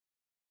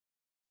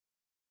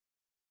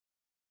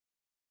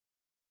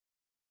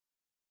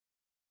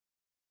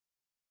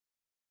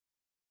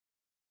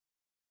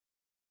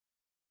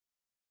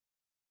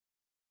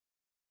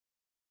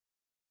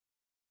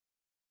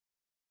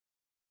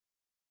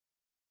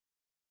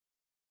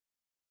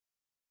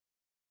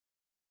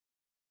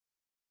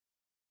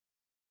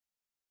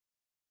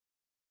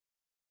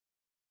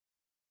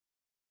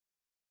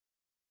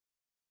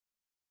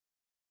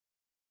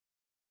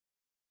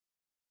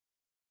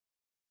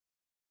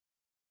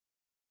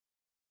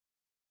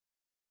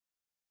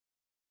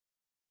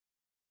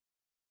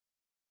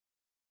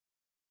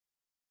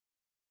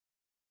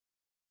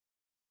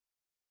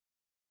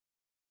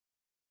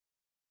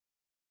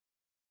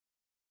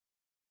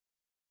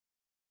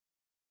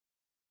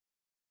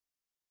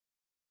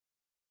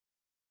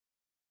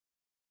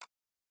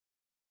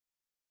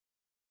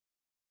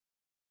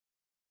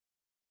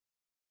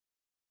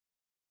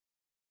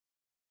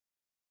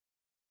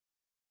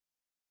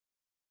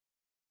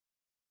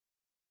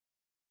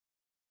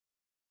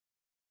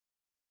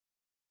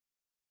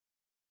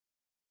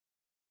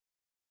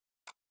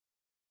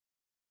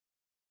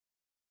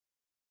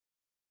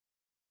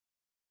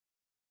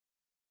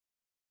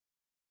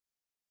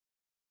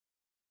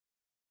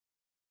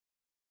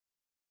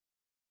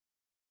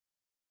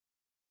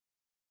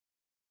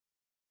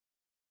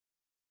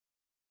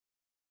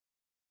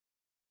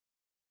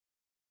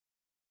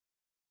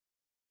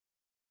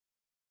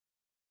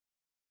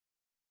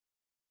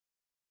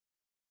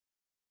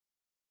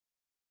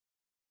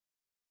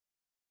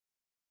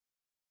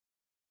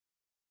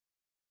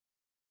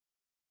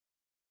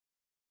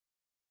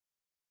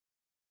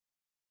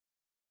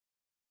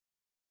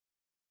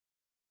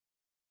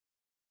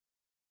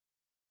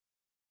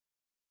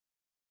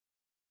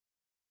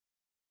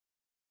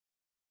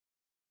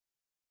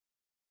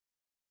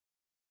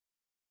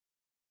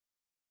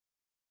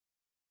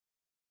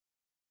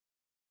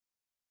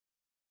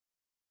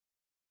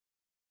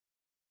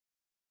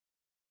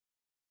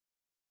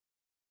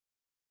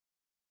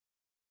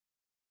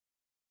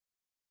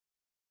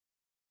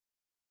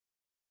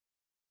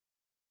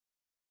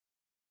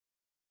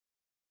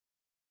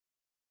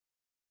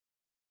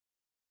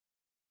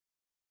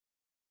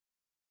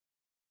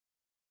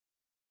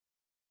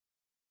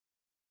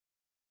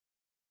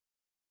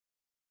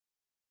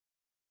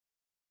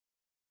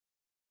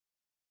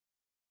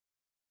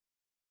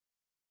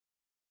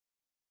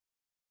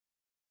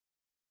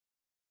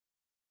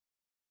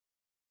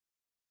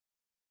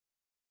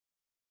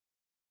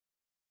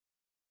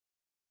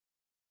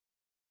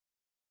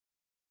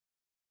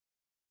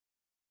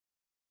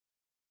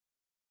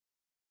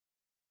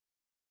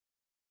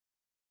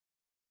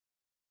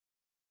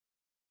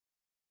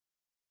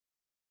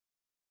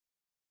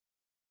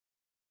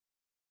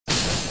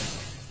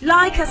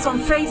Like us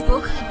on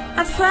Facebook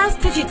at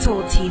First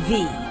Digital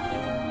TV.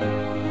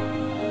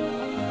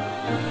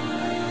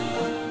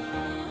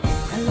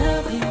 I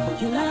love you,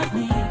 you love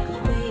me.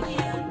 Baby,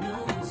 I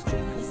know it's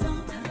true.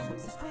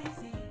 Sometimes it's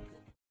crazy.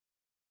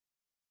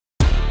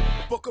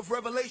 Book of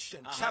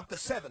Revelation, chapter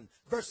 7,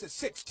 verses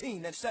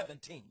 16 and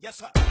 17. Yes,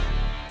 sir.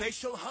 They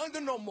shall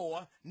hunger no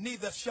more,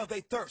 neither shall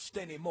they thirst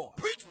anymore.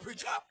 Preach,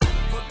 preach up.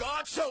 For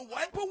God shall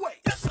wipe away,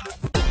 yes, sir,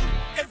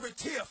 every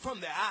tear from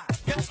their eyes.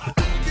 Yes, sir.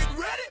 Get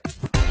ready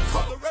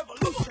for the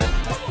revolution.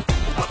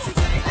 What you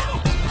say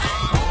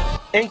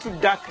now? Into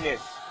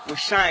darkness we're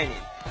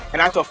shining,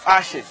 and out of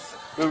ashes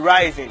we're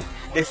rising.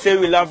 They say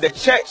we love the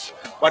church,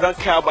 but don't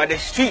care about the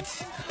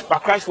streets. But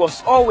Christ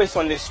was always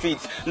on the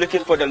streets,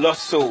 looking for the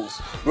lost souls.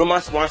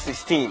 Romans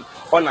 1:16,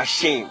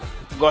 unashamed.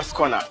 God's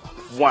Corner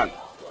 1.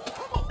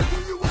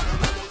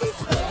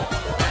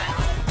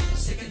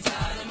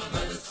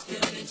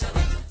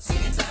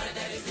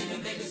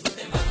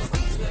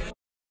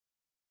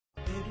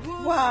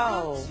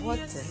 Wow, what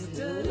a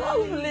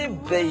lovely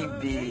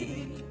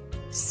baby.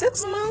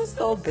 6 months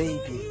old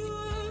baby.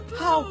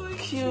 How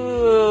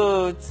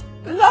cute.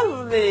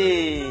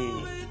 Lovely.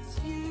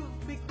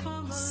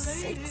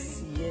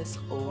 6 years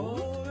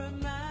old.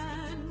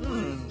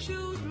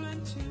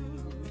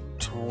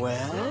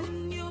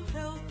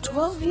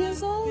 12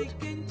 years old?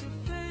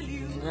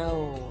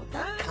 No,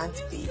 that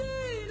can't be.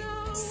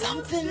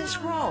 Something is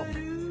wrong.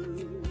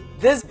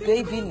 This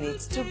baby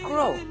needs to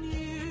grow.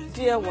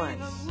 Dear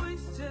ones,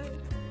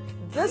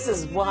 this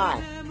is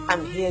why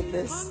I'm here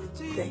this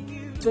day,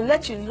 to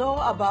let you know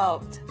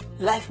about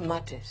Life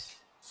Matters,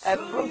 a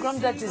program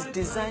that is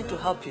designed to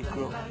help you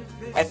grow.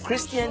 A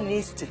Christian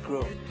needs to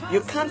grow. You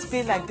can't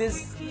be like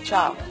this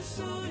child,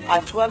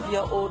 a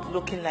 12-year-old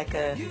looking like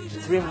a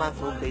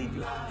 3-month-old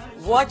baby.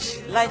 Watch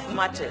Life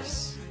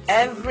Matters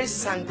every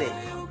Sunday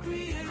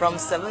from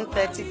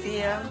 7:30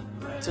 p.m.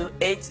 to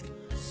 8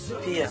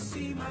 p.m.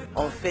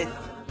 on Faith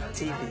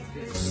TV.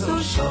 So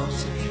short,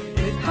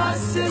 it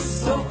passes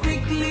so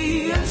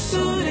quickly and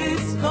soon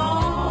it's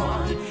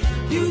gone.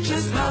 You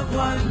just have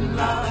one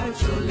life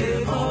to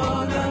live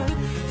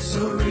on,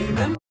 so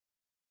remember.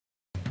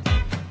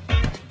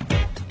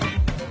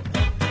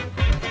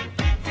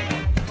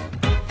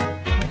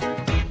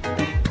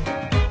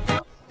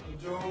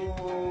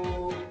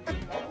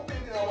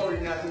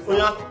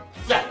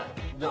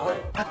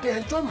 I can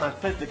enjoy my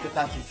first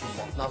guitar teaching.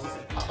 Now,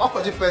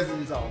 what the first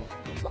in town?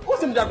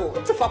 What's in that?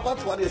 It's a papa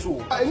to what they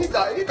show. I need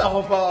that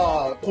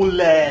hopper. Cool.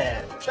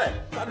 Check.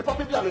 The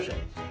puppy be a mission.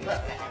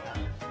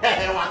 I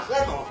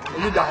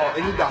need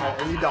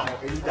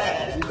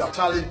that.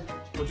 Charlie,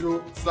 would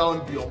you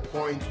sound be on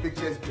point,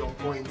 pictures be on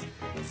point,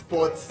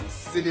 sports,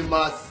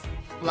 cinemas,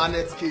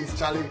 planet case,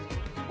 Charlie.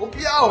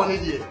 Okay, I want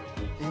it here.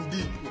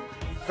 Indeed,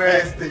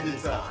 first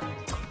digital.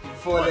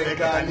 For the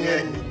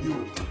Ghanaian in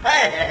you.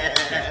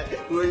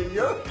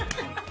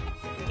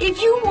 If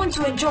you want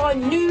to enjoy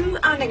new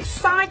and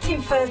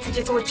exciting First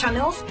Digital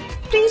channels,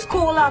 please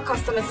call our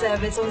customer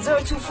service on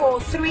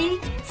 0243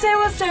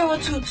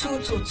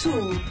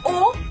 002222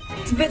 or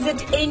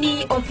visit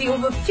any of the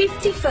over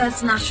 50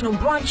 First National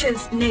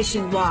branches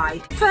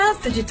nationwide.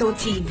 First Digital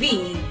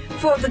TV,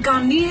 for the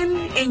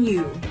Ghanaian in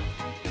you.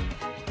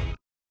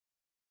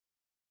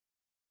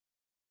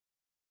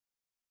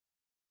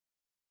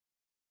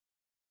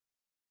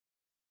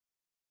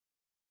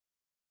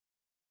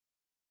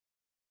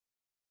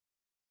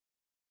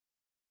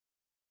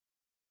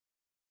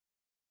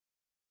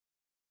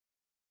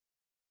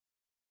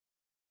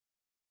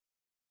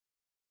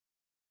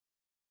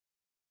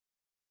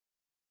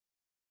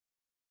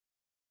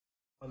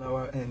 On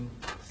our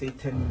say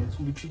 10 minutes,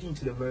 we'll be treating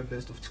to the very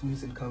best of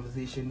tunes and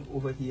conversation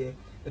over here.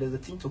 It is a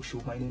Teen Talk Show.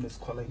 My name is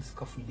Collins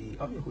Kafude.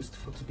 I'm your host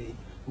for today.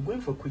 We're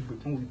going for a quick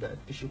break. When we'll be back,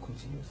 the show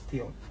continues. Stay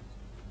on.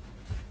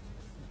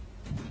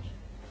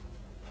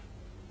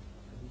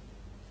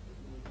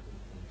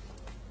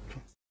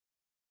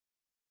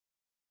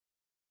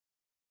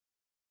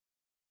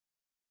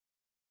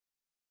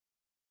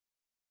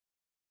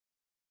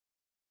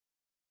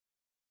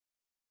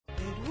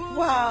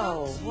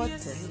 Wow,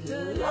 what a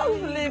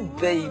lovely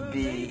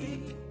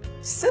baby.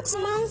 6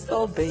 months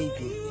old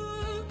baby.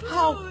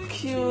 How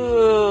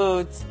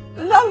cute.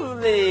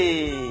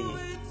 Lovely.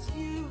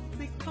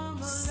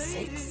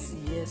 6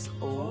 years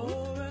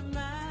old.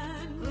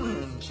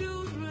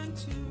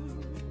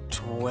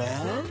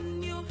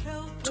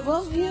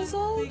 12 years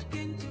old?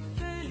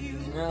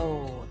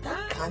 No,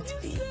 that can't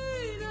be.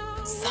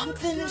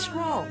 Something is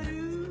wrong.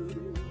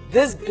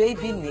 This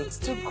baby needs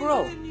to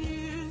grow.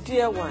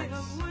 Dear ones,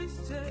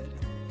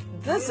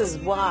 this is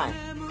why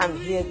I'm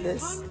here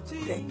this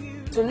day,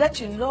 to let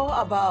you know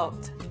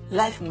about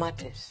Life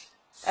Matters,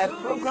 a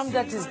program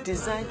that is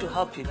designed to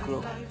help you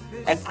grow.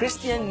 A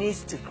Christian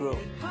needs to grow.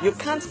 You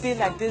can't be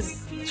like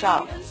this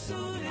child,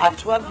 a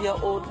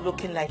 12-year-old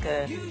looking like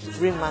a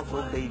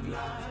 3-month-old baby.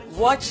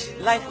 Watch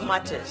Life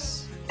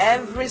Matters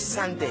every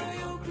Sunday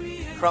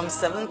from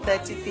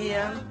 7:30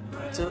 p.m.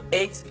 to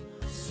 8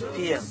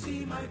 p.m.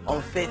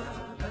 on Faith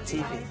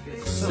TV.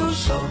 So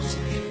short,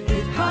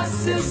 it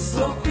passes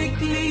so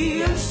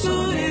quickly and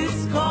soon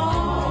it's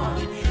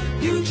gone.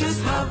 You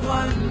just have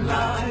one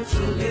life to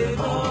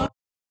live on.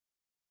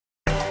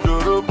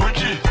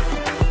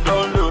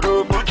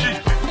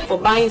 For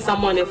buying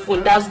someone a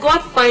phone, does God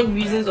find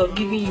reasons of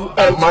giving you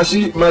a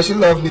Mashi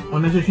love the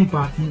unnecessary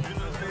party,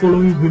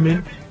 following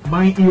women,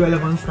 buying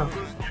irrelevant stuff.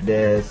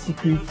 The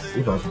secrets,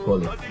 if I should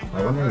call it,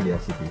 I wonder if they are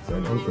secrets. I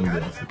don't think they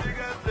are secrets.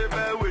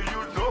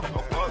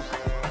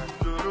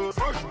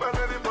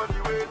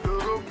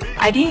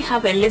 I didn't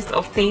have a list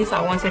of things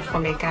I wanted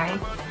from a guy,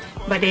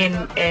 but then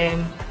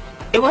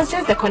it was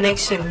just the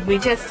connection. We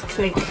just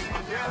clicked.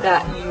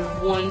 that you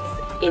want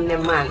in a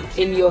man,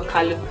 in your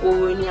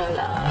California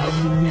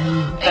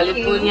love?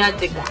 California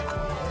digger.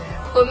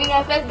 For me,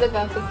 I first look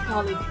at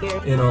physical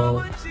appearance. You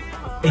know,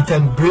 it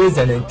embraces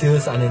and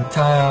entails an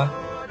entire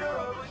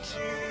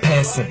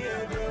person.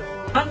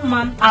 One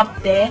man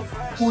up there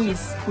who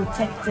is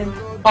protecting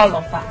all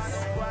of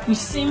us. We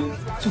seem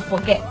to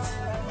forget.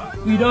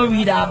 We don't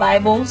read our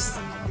Bibles.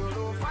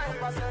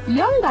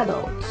 Young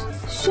Adults,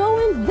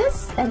 showing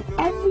this and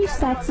every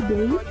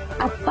Saturday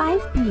at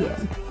 5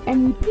 p.m.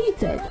 and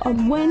repeated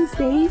on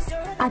Wednesdays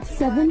at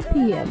 7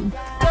 p.m.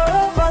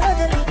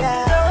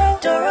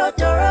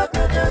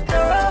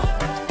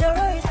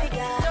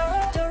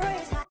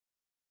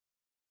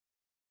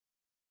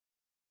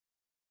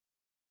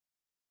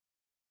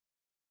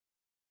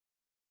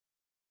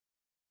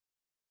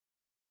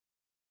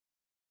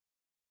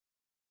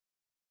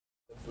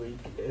 Break.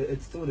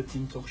 It's still the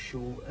Team Talk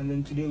show, and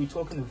then today we're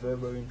talking a very,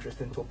 very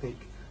interesting topic,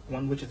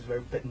 one which is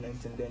very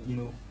pertinent, and then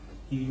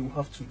you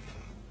have to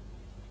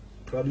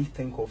probably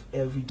think of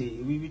every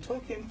day. We're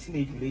talking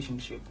teenage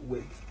relationship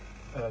with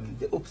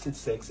the opposite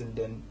sex, and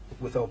then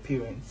with our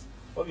parents.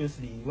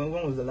 Obviously, when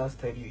was the last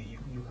time you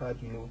had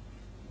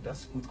that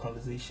smooth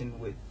conversation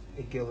with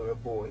a girl or a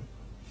boy,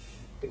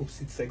 the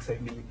opposite sex, I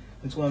mean?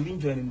 And so I'm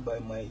being joined by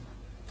my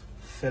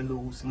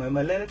fellows, my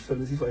learned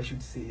fellows, if I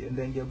should say, and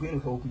then they're going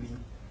to help me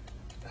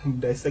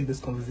dissect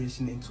this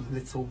conversation into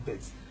little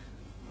bits.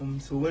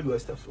 So where do I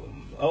start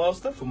from? I'll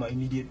start from my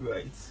immediate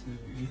right.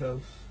 We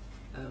have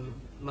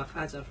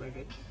Mafaja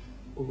Frederick.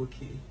 Oh,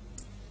 okay.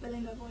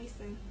 Belinda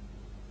Boyson.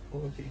 Oh,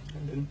 okay.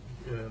 And then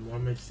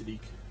Mohammed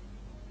Siddiq.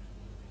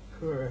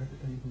 Her.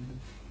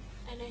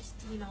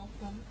 Ernestine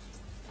Alpom.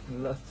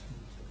 Last.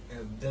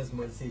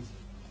 Desmond Sage.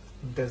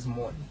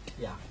 Desmond.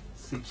 Yeah.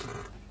 Sage.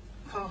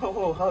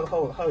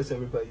 How is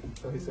everybody?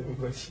 How is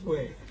everybody?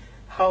 Where?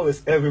 How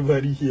is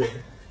everybody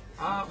here?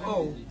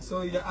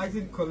 So you're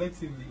acting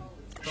collectively.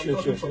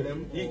 Sure. For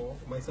them or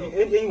myself?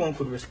 Anyone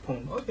could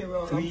respond. Okay,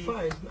 well, I'm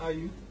fine. Are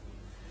you?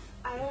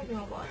 I don't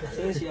know about that.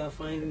 Since you are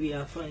fine, we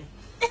are fine.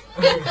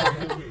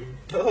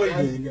 How are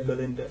you doing,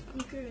 Belinda?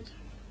 I'm good.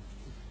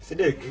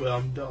 Siddiq? Well,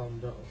 I'm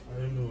down. I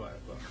don't know why,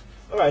 but...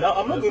 Alright,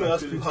 I'm not going to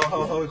ask you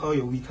how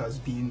your week has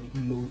been.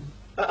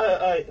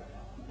 I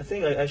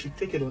think I should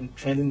take it on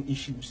trending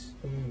issues.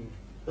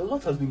 A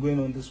lot has been going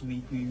on this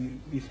week.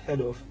 We've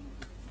heard of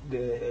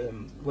the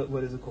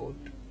what is it called?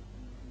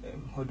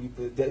 How do we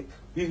put it?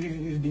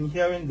 We've been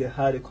hearing the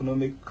hard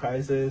economic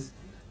crisis,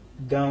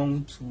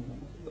 down to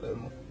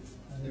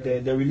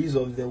the release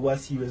of the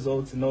WASSCE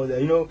results and all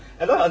that. A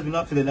lot has been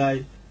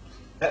happening.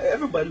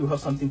 Everybody will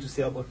have something to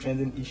say about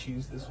trending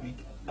issues this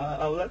week.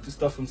 I would like to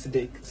start from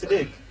Siddiq.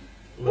 Siddiq,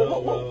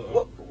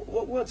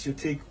 what's your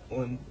take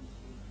on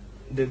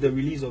the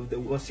release of the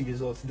WASSCE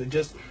results, the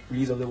just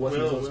release of the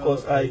WASSCE results?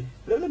 Because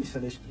let me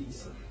finish,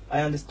 please.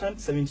 I understand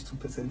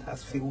 72%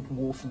 has failed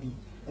woefully,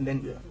 and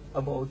then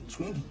about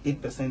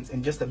 28%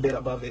 and just a bit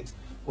above it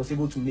was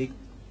able to make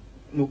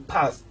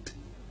passed.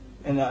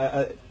 And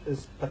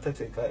it's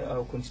pathetic.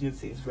 I'll continue to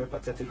say it's very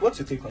pathetic. What's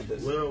your take on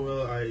this? Well,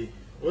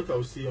 what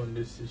I'll say on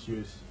this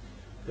issue is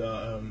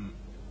the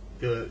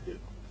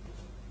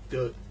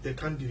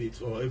candidates,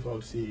 or if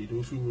I'll say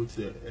those who wrote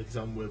the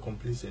exam, were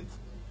complacent.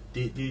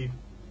 They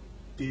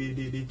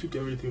took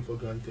everything for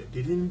granted.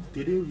 They didn't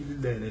really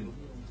learn, and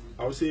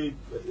I would say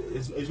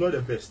it's not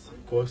the best,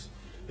 because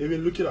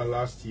even looking at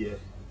last year,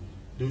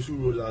 those who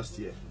wrote last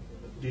year,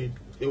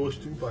 it was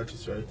 2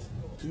 patches, right?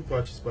 2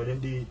 patches, but then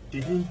they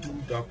didn't do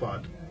that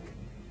bad.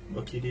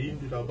 Okay, they didn't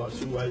do that bad.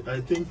 So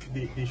I think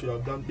they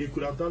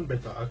could have done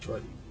better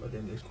actually, but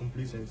then there's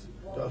complacency.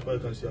 That's what I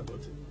can say about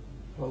it.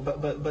 Well,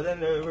 but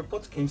then a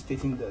report came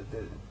stating that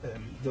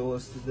there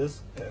was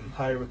this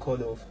high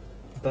record of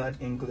bad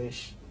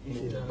English.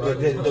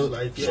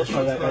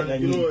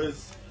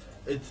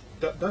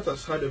 That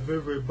has had a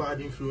very, very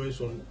bad influence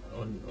on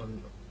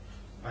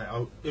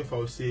if I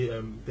would say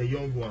the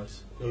young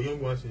ones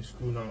in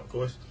school now,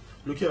 because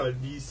looking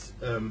at these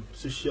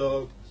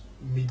social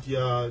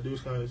media,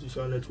 those kind of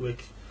social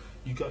network,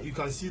 you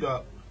can see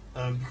that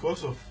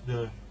because of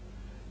the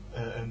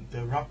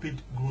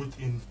rapid growth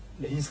in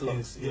the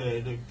influence,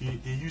 they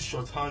use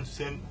shorthand to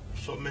send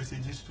short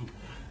messages to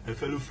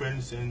fellow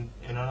friends and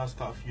other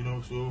stuff,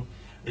 so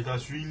it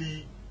has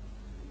really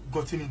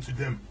gotten into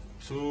them.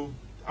 So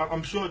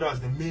I'm sure that's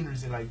the main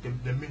reason, like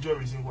the major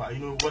reason why,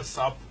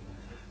 WhatsApp,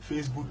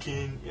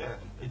 Facebooking, yeah,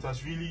 it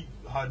has really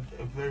had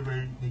a very,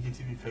 very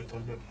negative effect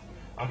on them.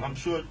 I'm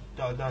sure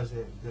that that's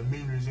the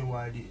main reason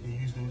why they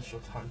use those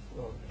shorthand.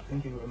 Oh,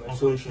 thank you very much.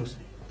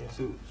 Unconsciously.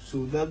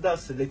 So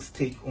that's the next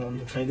take on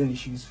the trending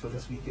issues for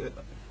this week.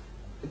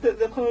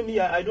 The economy,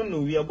 I don't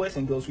know. We are boys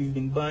and girls. We've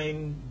been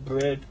buying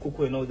bread,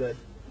 cocoa, and all that.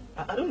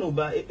 I don't know,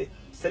 but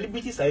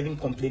celebrities are even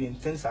complaining.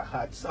 Things are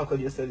hard. So I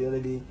called yesterday, the other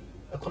day,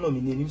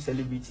 economy, new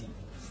celebrity,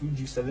 food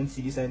juice 7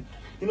 cities, and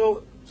you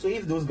know. So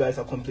if those guys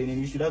are complaining,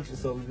 you should ask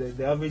yourself,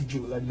 the average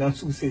Joe, like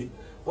Nansu say,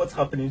 what's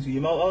happening to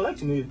him? I would like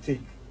to know your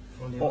take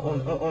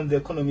on the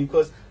economy,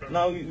 because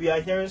now we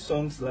are hearing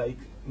songs like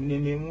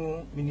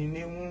Minimemu,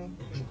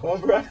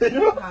 you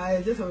know?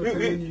 I just want to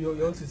tell you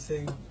want to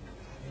sing.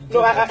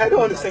 No, I don't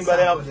want to sing, but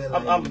no.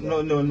 I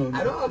don't know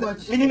how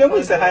much. Minimemu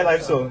is a high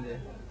life song.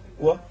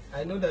 What?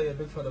 I know that you're a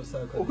big fan of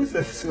Sarko. Who's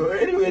that? So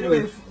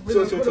anyway.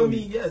 So tell me.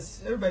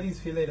 Yes, everybody's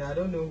feeling it. I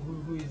don't know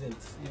who isn't.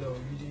 You know,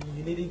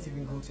 you needn't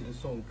even go to the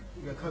song.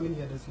 We were coming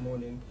here this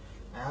morning.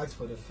 I asked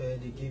for the fare.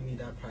 They gave me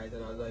that price,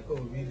 and I was like, oh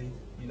really?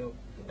 You know,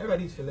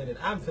 everybody's feeling it.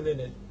 I'm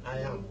feeling it. I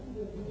am.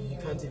 You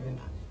can't even.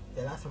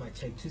 The last time I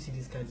checked, 2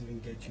 cities can't even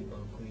get you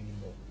Banco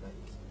anymore.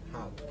 Like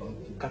how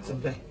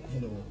Banco?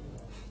 You know.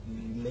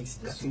 You mix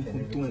the soup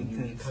and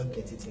everything, you can't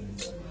get it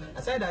anymore.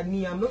 Aside that,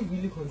 me, I'm not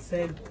really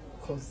concerned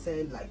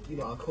like, you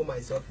know, I'll call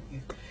myself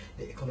if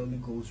the economy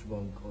goes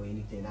wrong or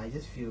anything. I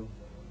just feel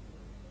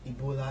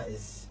Ebola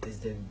is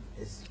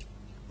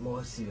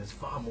more serious,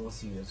 far more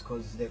serious,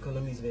 because the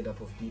economy is made up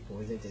of people,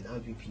 isn't it?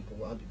 And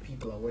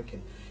people are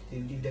working.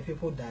 If the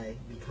people die,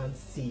 we can't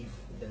save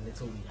the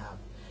little we have.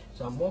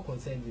 So I'm more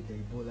concerned with the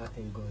Ebola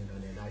thing going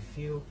on, and I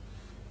feel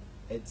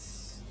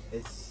it's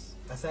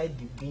aside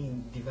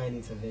being divine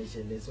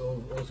intervention, it's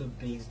also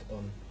based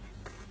on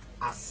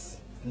us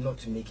not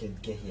to make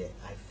it get here.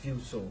 I feel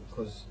so,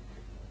 because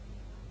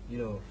you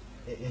know,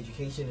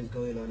 education is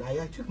going on.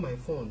 I took my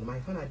phone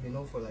had been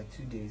off for like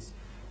 2 days,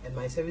 and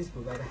my service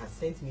provider has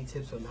sent me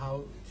tips on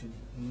how to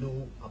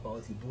know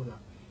about Ebola.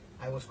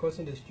 I was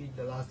crossing the street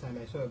the last time,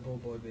 I saw a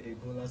billboard with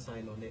Ebola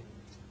sign on it,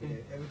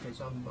 everything.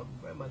 So I'm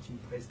very much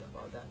impressed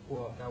about that.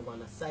 Wow. That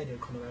one. Aside the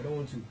economy, I don't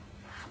want to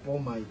spoil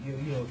my, you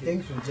know,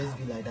 things will just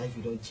be like that if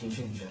you don't change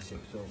leadership.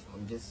 So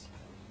I'm just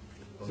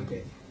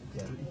okay.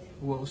 Yeah.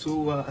 Well,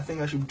 so I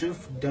think I should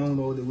drift down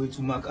all the way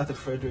to Mark Arthur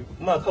Frederick.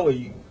 Mark, how are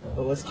you?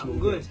 What's I'm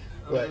good.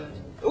 Right.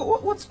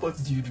 What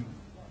sports do you do?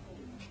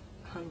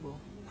 Handball.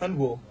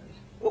 Handball.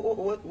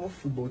 What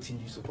football team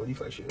do you support?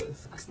 If I should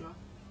ask. Arsenal.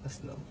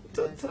 Arsenal.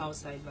 It's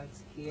outside, but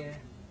here.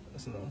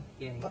 Arsenal.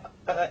 Yeah.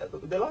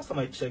 The last time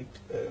I checked,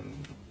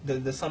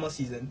 the summer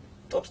season,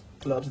 top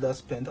clubs that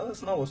spent,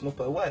 Arsenal was not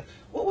part. Why?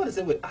 What is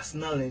it with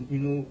Arsenal and, you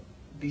know,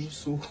 being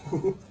so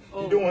you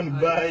don't want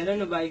to buy? I don't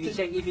know, but if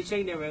you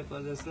check the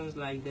records, it seems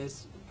like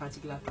this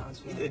particular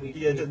transfer we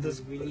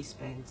really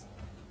spent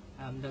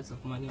lots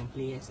of money on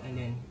players, and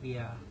then we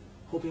are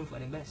hoping for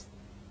the best.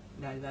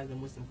 That's the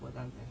most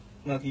important thing.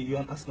 Now, you're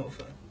an Arsenal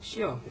fan?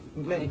 Sure.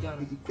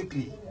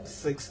 Quickly,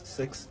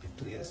 six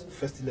players,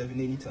 first 11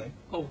 anytime.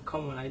 Oh,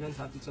 come on, I don't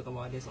have to talk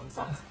about this on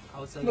set.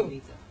 I'll tell you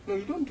later. No,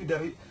 you don't do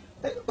that.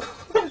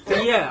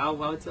 Yeah,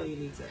 I'll tell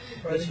you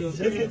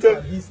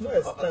later. He's not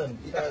a fan.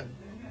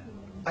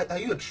 Are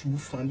you a true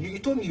fan? You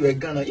told me you were a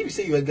Ghana. If you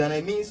say you're a Ghana,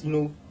 it means, you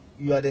know,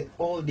 you are the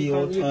all day,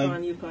 all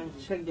time. You can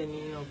check the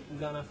meaning of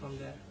Ghana from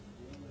there.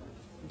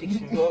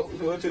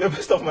 Well, to the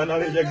best of my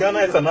knowledge, Ghana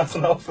is an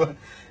Arsenal fan.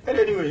 And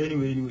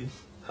anyway,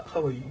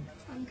 how are you?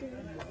 I'm good.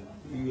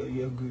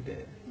 You are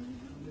good.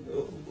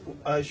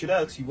 Should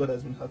I ask you what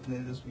has been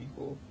happening this week,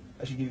 or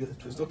I should give it a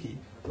twist? Okay,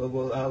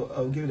 well,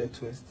 I'll give it a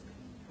twist.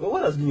 Well,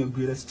 what has been your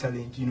greatest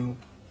challenge, you know,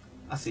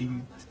 as a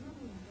youth?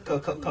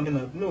 Coming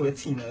up, no, a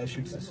teen, I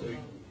should say, sorry.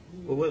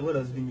 But what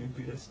has been your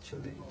greatest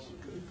challenge?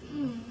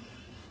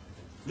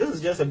 This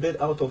is just a bit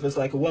out of, it's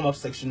like a warm-up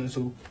section,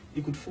 so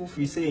you could feel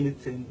free, say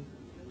anything.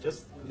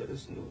 Just let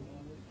us know.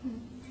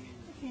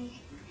 Okay.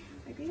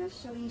 My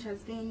greatest challenge has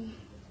been,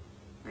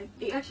 like,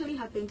 it actually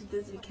happened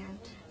this weekend.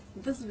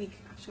 This week,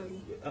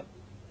 actually.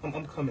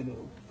 I'm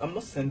coming. I'm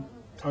not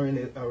centering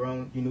it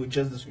around, you know,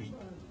 just this week.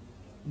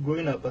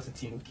 Growing up as a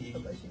teen, okay.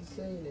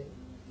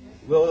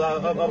 Well,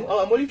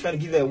 I'm only trying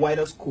to give it a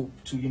wider scope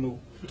to, you know,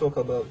 talk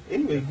about.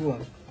 Anyway, go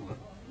on.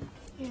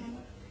 Yeah.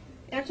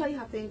 It actually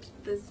happened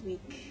this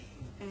week.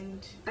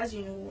 And as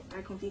you know,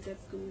 I completed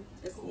school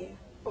this year.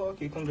 Oh,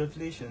 okay,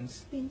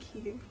 congratulations. Thank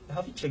you.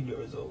 Have you checked your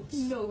results?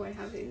 No, I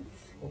haven't.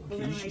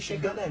 Okay, you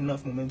should gather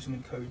enough momentum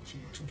and courage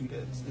to do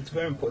that. It's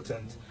very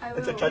important.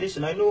 It's a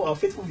tradition. I know our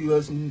faithful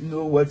viewers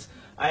know what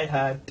I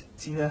had,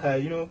 Tina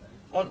had, you know,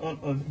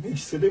 on. Maybe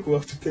so they will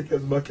have to take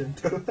us back and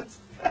tell us.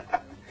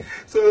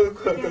 So,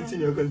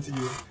 continue.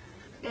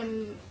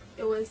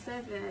 It was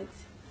said that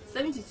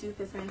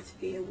 72%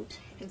 failed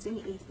and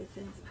 28%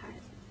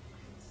 passed.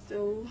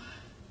 So,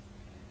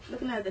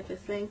 looking at the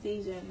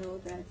percentage and all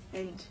that,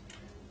 and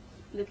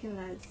looking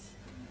at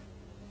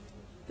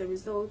the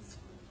results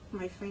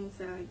my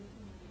friends are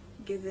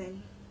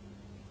given,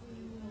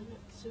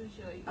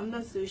 I'm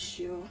not so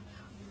sure.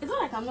 It's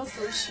not like I'm not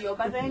so sure,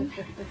 but then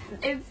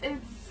it's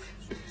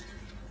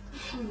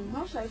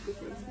How should I put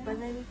it? But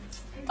then,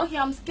 okay,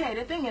 I'm scared.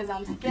 The thing is,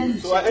 I'm scared.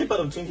 So are you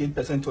part of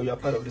 28% or you're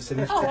part of the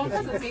 73%? Oh, I'm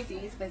part of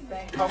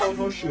 28%.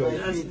 How sure?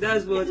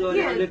 That's what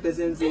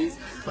 100% says.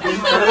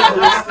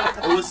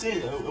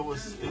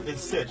 It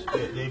said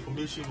the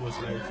information was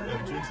like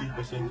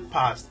 28%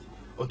 passed.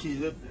 Okay,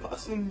 the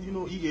passing,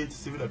 E8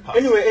 is even a pass.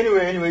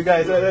 Anyway,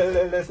 guys,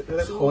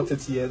 let's halt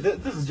it here.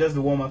 This is just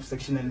the warm-up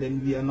section, and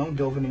then we are now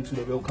delving into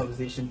the real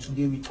conversation.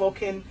 Today we're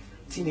talking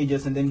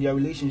teenagers and then their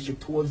relationship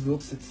towards the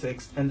opposite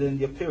sex and then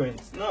their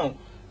parents. Now,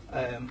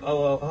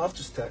 I'll have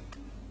to start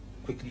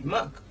quickly.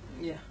 Mark.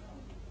 Yeah.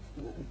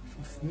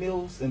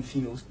 Males and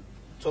females,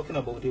 talking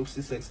about the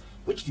opposite sex,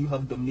 which do you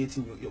have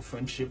dominating your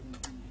friendship,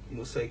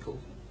 cycle?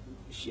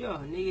 Sure,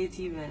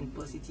 negative and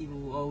positive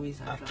will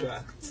always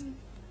attract.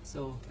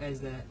 So,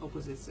 as the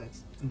opposite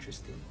sex.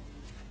 Interesting.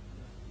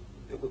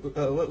 What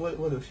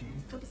of you?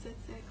 Opposite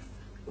sex.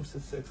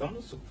 Opposite sex. I'm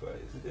not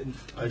surprised.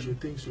 I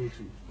should think so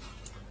too.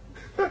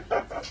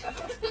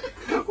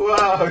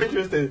 Wow,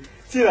 interesting.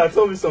 Tina,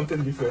 tell me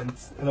something different,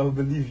 and I will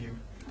believe you.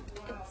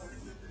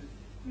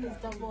 It's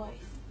the boys.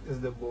 It's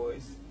the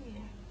boys. Yeah.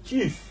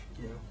 Chief.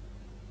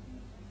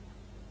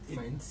 Yeah.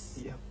 Friends.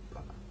 Yeah.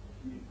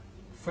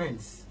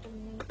 Friends.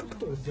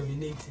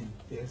 Dominating.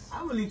 Yes. I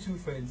have only 2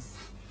 friends.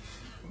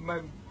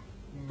 My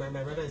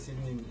brother is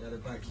sitting at the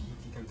back.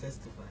 He can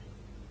testify.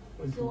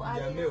 So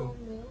they are male.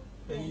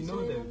 Yeah, And you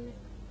know them.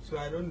 So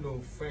I don't know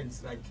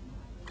friends, like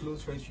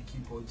close friends you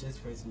keep or just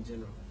friends in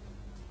general.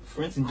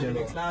 Friends in general.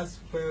 I'm in a class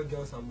where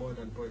girls are more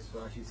than boys, so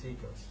I should say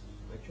girls.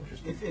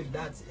 If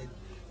that's it.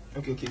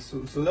 Okay.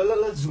 So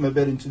let's zoom a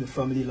bit into the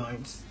family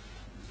lines.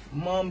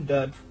 Mom,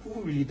 dad,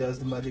 who really does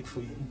the magic for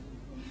you?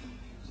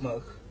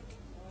 Mark.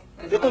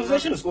 The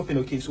conversation is open,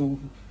 okay, so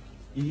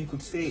you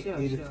could say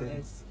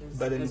anything,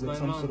 but then with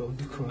some sort of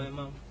decorum. My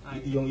mom.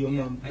 Your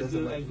mom does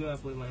the magic. I grew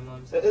up with my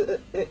mom.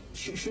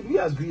 Should we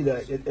agree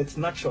that it's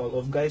natural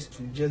of guys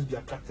to just be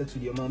attracted to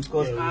their moms?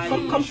 Because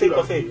come think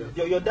of it,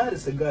 your dad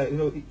is a guy,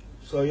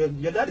 so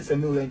your dad is a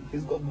male and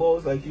he's got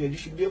balls like you. You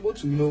should be able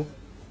to,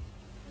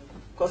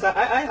 because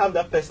I have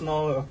that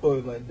personal rapport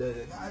with my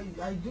dad.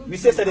 I do. We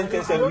say certain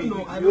things and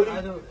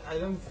I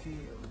don't feel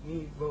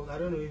me. Well, I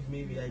don't know if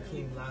maybe I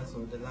came last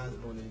or the last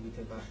born in the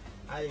meeting, but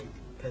I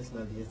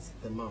personally it's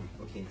the mom.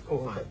 Okay, fine.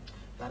 Okay.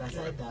 But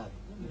aside that,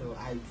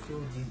 I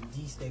feel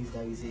these things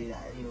that we say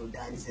that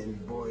daddies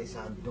and boys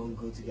don't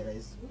go together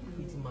is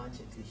pretty much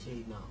a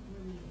cliche now.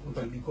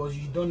 Okay, because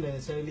you don't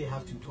necessarily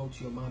have to talk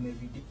to your mom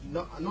every day.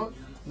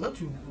 Not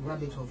to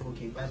rub it off,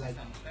 okay, but like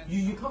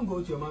you can't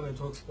go to your mom and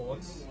talk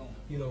sports,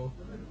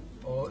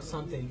 or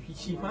something.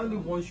 She probably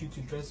wants you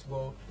to dress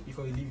well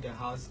before you leave the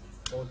house,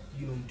 or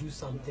do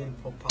something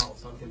proper or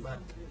something. But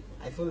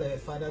I feel like a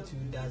father too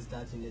does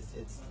that in a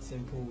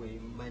simple way.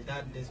 My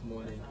dad this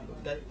morning,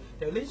 that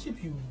the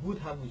relationship you would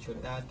have with your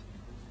dad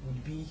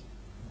would be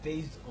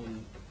based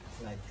on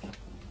like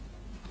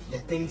the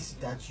things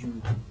that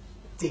you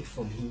take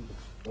from him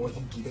or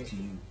he gives to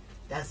you.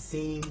 That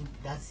same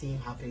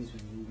happens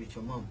with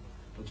your mom.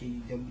 Okay,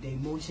 the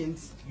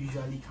emotions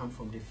usually come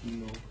from the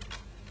female,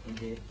 and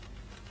the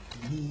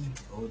need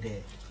or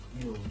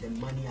the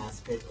money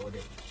aspect or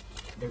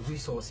the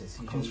resources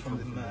usually come from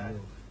the male.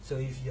 So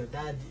if your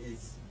dad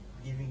is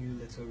giving you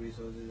little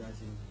resources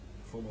as in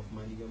form of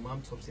money, your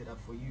mom tops it up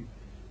for you.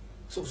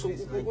 So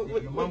it's like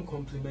your mom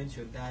compliments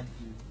your dad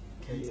in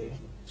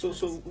caretaking. So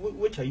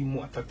which are you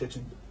more attracted to?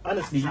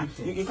 Honestly,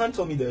 you can't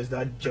tell me there's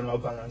that general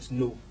balance.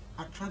 No.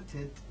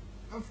 Attracted,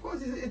 of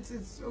course,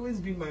 it's always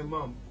been my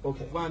mom.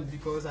 Okay. One,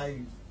 because I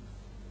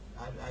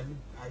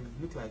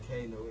look like her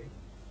in a way.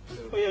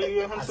 Oh yeah,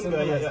 you're handsome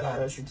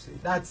guy. I should say.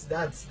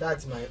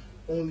 That's my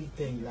only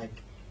thing.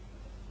 Like,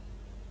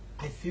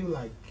 I feel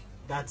like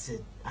that's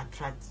it.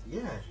 Attract,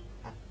 yeah.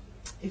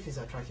 If it's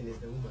attraction, it's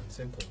the woman.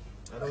 Simple.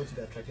 I don't want to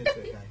be attracted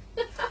to a guy.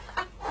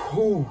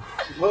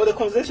 Well, the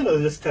conversation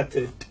has just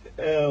started.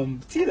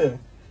 Tina,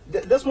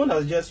 this one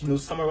has just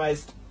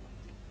summarized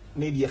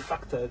maybe a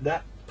factor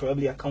that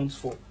probably accounts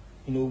for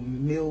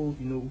male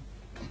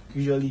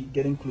usually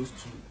getting close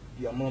to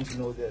their moms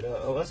and all that.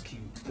 I'll ask you,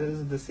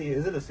 is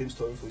it the same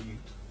story for you?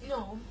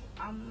 No,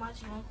 I'm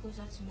much more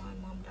closer to my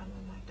mom than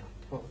with my dad.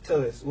 Oh,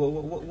 tell us,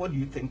 what do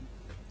you think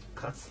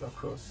cuts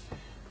across?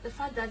 The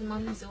fact that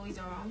mom is always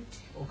around.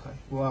 Okay.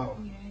 Wow.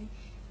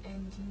 Yeah,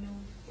 and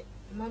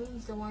mommy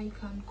is the one you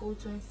can go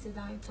to and sit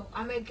down and talk.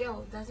 I'm a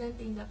girl, doesn't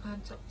think I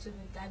can't talk to the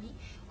daddy.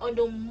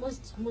 Although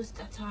most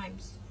at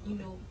times,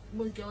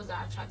 most girls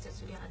are attracted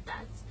to their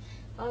dads.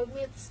 But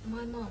with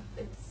my mom,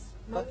 it's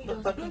mommy.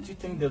 But don't you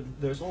think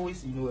that there's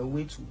always a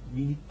way to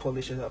really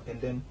polish it up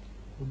and then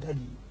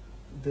daddy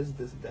does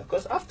this that?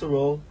 Because after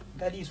all,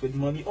 daddy is with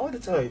mommy all the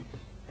time,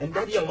 and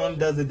daddy and mom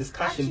does the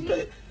discussion.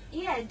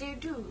 Yeah, they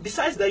do.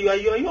 Besides that, you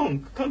are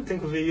young. Come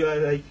think of it, you are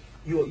like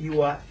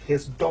you are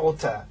his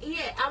daughter.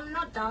 Yeah, I'm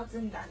not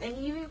doubting that, and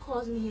he even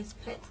calls me his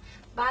pet.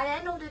 But at the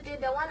end of the day,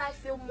 the one I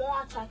feel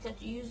more attracted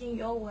to, using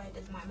your word,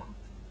 is my mom.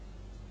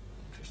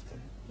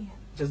 Interesting. Yeah.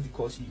 Just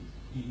because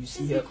you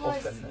see her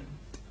often.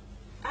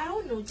 I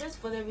don't know, just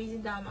for the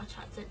reason that I'm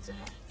attracted to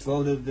her.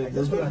 Well,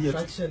 there's going to be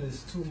attraction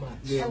is too much.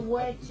 Yeah. A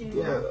word to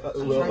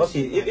Well,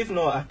 okay, if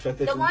not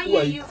attracted the to one who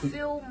are you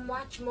feel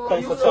much more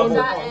comfortable,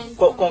 and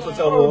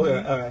comfortable.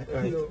 All right.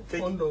 You know,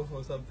 fond of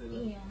or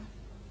something. Yeah,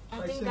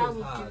 I think that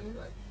would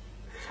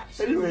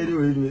do.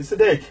 Anyway. So,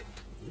 Derek,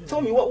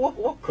 tell me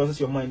what crosses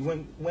your mind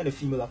when a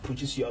female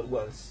approaches you at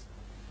once?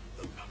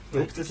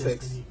 The opposite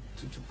sex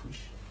to push.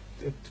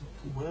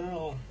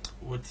 Well,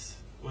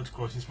 what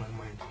crosses my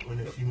mind when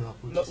a female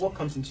approaches Not what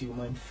comes into your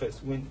mind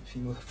first when a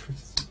female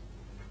approaches you?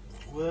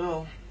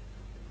 Well,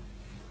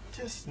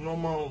 just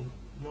normal,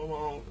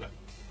 like,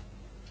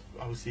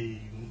 I would say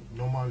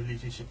normal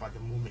relationship at the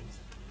moment.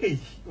 Hey,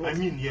 I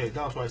mean, yeah,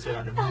 that's what I said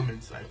at the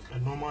moment, like a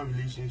normal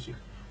relationship,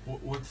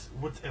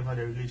 whatever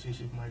the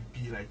relationship might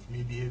be, like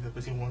maybe if the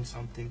person wants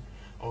something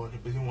or the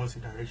person wants a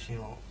direction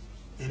or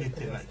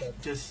anything,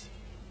 like just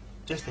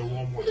a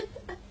warm one.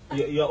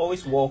 You're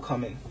always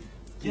welcoming.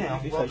 Yeah,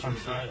 I'm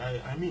welcoming.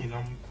 I mean,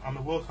 I'm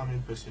a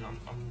welcoming person.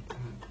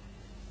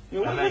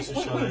 I like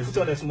socializing.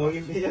 Put on a small,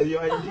 yeah, you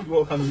are indeed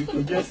welcoming. You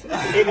could just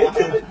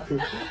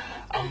anything.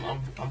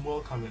 I'm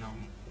welcoming.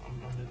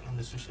 I'm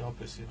a social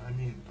person. I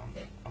mean,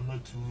 I'm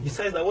not too.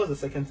 Besides that, what's the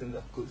second thing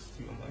that goes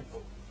to your mind?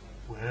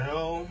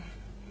 Well,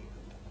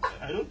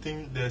 I don't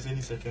think there's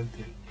any second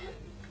thing.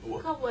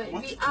 Come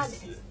on, be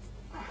honest.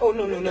 Oh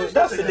no,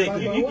 that's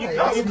Sadiq.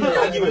 You can't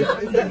argue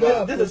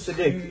it. This is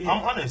Sadiq.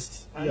 I'm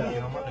honest.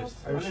 I'm honest.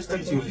 I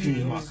respect your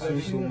opinion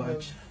so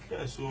much.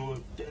 Yeah, so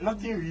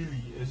nothing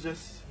really. It's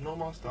just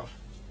normal stuff.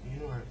 You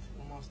know, right?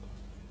 Normal stuff.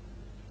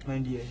 My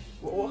dear,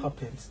 what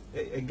happens?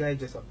 A guy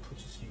just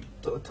approaches you.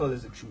 Tell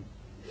us the truth.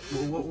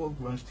 What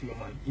runs to your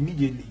mind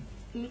immediately?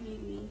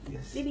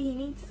 Yes. Maybe he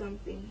needs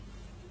something.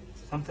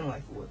 Something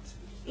like what?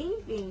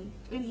 Anything.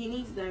 Maybe he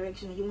needs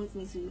direction. He wants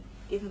me to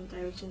give him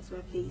direction to a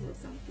place or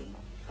something.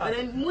 But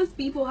then most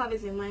people have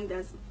it in mind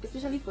that,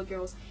 especially for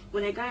girls,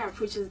 when a guy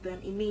approaches them,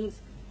 it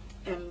means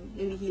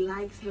maybe he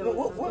likes her.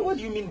 What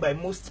do you mean by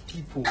most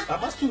people?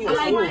 I'm asking you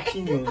your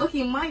opinion.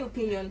 Okay, my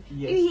opinion.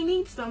 Yes. Maybe he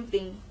needs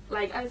something,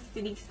 like as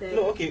Sadiq said.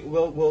 No, okay,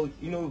 well,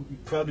 you know,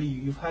 probably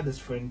you've had this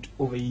friend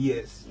over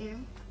years. Yeah.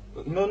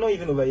 No, not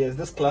even over years.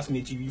 This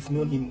classmate, you've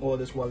known him all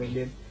this while, and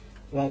then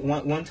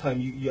one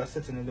time you are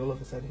sitting, and all of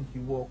a sudden he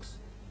walks,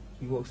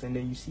 and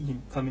then you see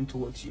him coming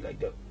towards you like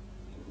that.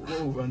 What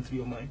will run through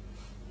your mind?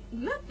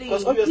 Nothing.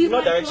 Because obviously,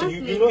 no direction.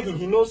 You know him.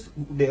 He knows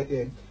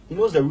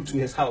the route to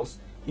his house.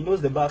 He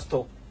knows the bus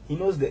stop. He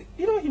knows the.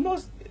 He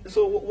knows.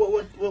 So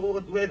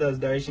where does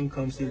direction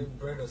comes in?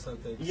 Bread or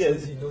something.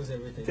 Yes. He knows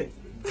everything.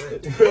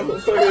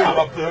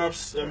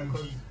 Perhaps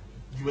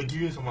you were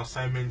giving some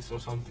assignments or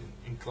something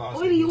in class.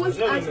 Oh, he was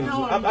asking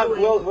how I'm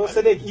doing. Well,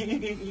 Sadiq,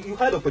 you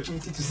had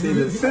opportunity to say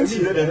this. Since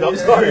you didn't, I'm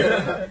sorry.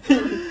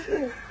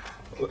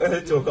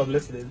 Talk, I'm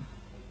listening.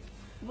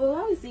 Well,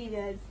 I would say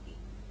that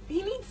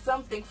he needs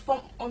something.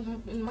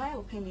 In my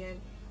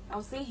opinion,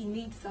 I'll say he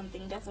needs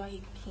something. That's why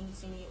he came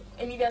to me.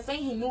 And if you're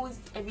saying he knows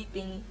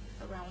everything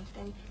around,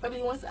 then probably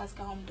he wants to ask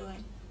how I'm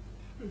doing.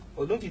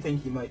 Well, don't you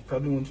think he might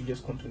probably want to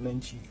just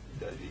compliment you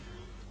that way?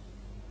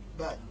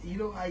 But you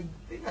know, I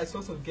think I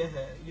sort of get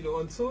her. You know,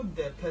 until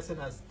the person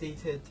has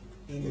stated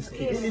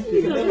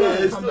anything.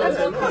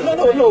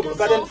 No.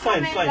 But then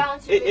fine.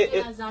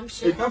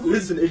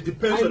 Listen, it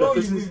depends on the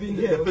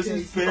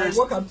person's If I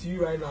walk up to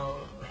you right now,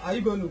 are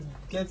you going to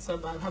get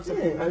some? Have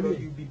something? I know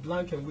you'll be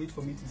blank and wait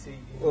for me to say.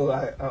 Well,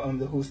 I'm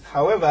the host.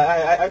 However,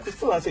 I could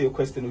still answer your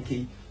question.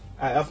 Okay,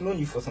 I've known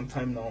you for some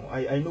time now.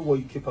 I know what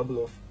you're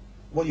capable of.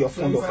 What you're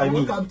fond of. I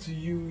walk up to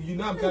you, you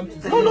know I'm come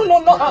to say. No,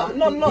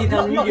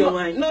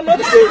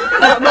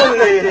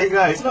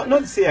 guys, not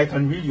to say I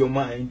can read your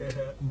mind,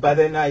 but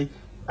then I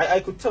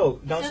could tell.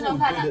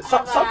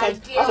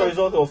 Sometimes as a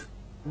result of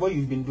what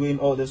you've been doing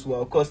all this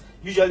while, because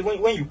usually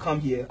when you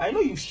come here, I know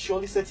you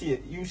surely sit here.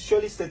 You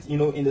surely sit,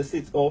 in the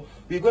seat, or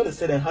we're going to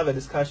sit and have a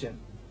discussion.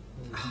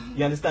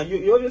 You understand?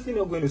 You're obviously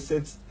not going to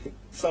sit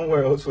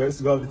somewhere else for us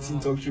to have the Teen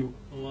Talk Show.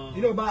 Wow.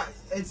 You know, but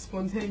it's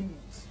spontaneity.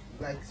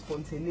 Like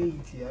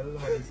spontaneity, I don't know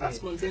how to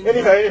say it.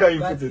 Anyhow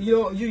you put it.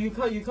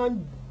 You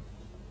can't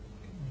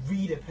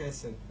read a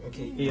person,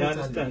 okay? Yeah, I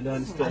understand.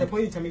 At the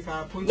point in time, if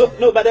I approach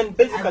no, but then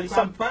basically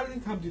I probably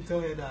come to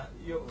tell her that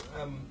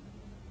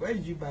where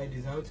did you buy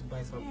this? I want to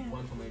buy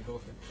one for my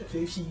girlfriend. So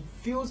if she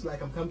feels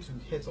like I'm coming to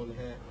hit on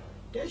her,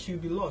 then she'll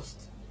be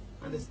lost.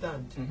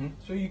 Understand?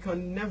 So you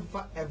can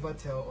never ever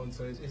tell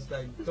until it's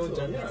like don't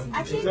jump.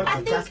 I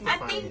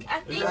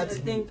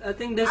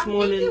think this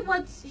morning. Maybe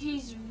what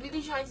he's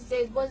really trying to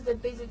say is what's the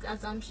basic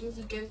assumptions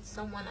you give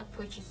someone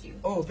approaches you.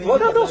 Oh,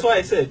 that's what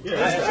I said.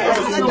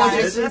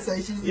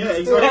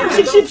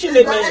 She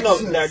made mention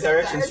of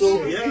direction,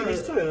 so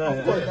he's still in line.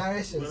 Of course,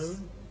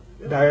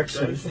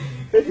 directions.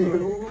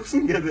 We'll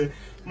soon get the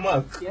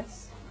Mark.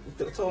 Yes.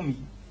 Tell me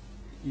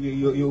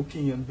your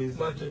opinion based.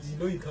 Mark, you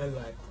know you can't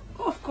lie.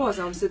 Of course,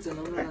 I'm sitting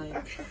on the line.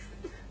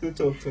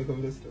 Talk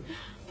of this stuff.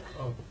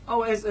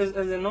 Oh, it's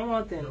a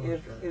normal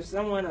thing. If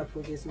someone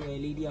approaches me, a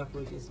lady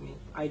approaches me,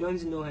 I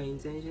don't know her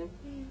intention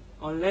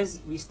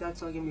unless we start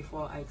talking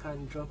before I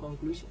can draw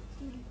conclusions.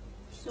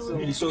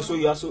 So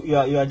you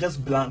are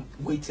just blank,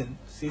 waiting.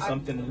 Say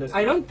something. And let's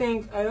I don't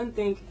think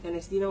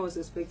Ernestina was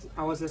expecting.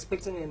 I was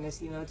expecting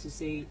Ernestina to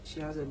say she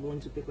has a bone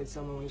to pick with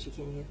someone when she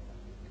came here.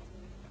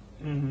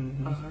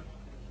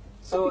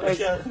 So it's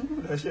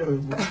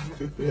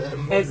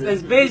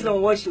based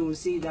on what she will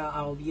see that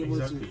I'll be able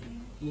to,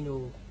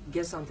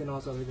 get something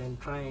out of it and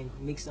try and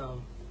make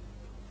some,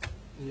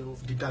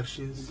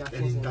 deductions and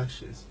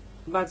inductions.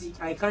 But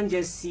I can't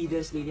just see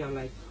this lady. I'm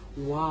like,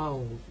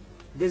 wow,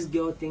 this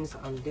girl thinks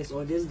I'm this,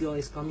 or this girl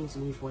is coming to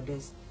me for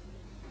this.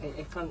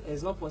 I can't.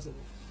 It's not possible.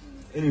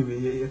 Anyway,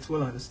 it's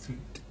well understood.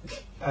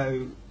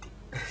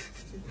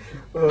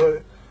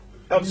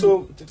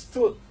 So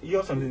you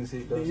have something to say?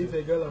 If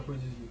a girl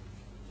approaches you,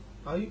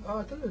 I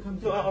thought you were coming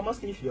to me. I'm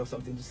asking if you have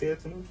something to say.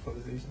 It's an old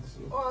conversation.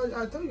 So.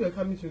 I thought you were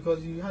coming to me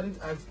because you hadn't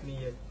asked me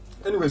yet.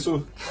 Anyway,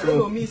 so I don't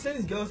know, me,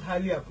 since girls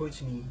hardly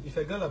approach me, if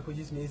a girl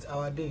approaches me, it's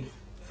our day.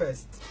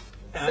 First.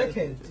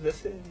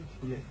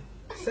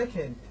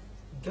 Second,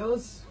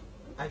 girls,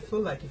 I feel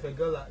like if a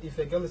girl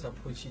is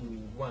approaching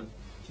me, one,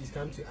 she's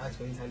come to ask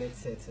for internet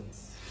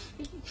settings.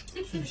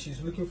 Two,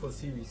 she's looking for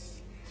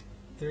series.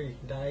 Three,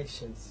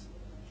 directions.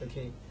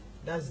 Okay,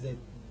 that's the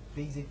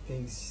basic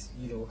things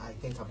I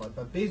think about.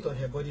 But based on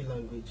her body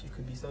language, it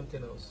could be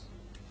something else.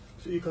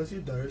 So you can see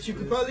directions. She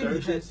could probably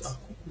be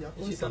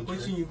she's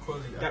approaching you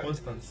calling.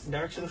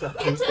 Directions are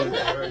constant.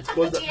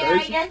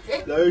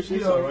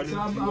 Directions are running.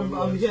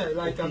 I'm here,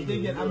 like I'm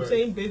thinking. I'm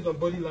saying based on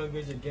body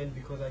language again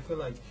because I feel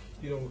like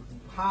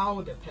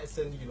how the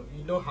person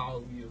how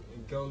a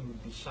girl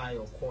would be shy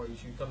or coy.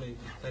 She come in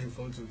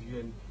front of you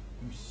and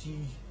you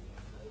see.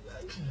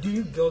 Do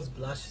you girls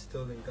blush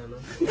still in Ghana?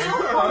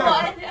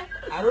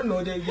 I don't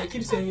know. They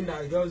keep saying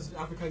that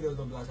African girls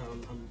don't blush.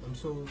 I'm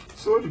so.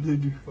 So what do they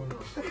do?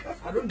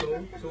 I don't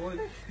know. So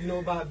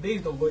but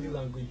based on body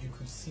language, you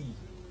could see.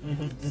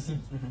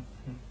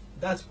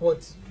 That's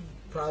what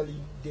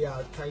probably they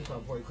are trying to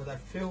avoid because I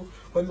feel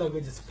body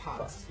language is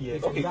part. Yeah.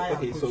 If a guy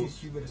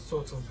approaches you with a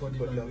sort of body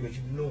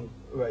language,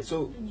 Right.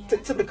 So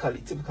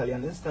typically,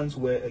 an instance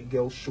where a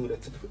girl showed a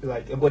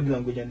body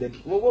language, and then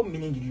what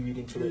meaning did you read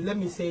into it? Let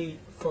me say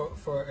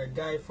for a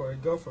girl,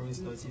 for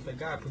instance, if a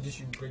guy approaches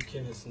you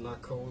breaking his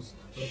knuckles,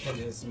 looking at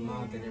his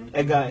mouth, and everything,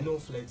 a guy, no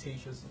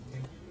flirtatious.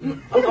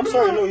 I'm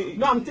sorry,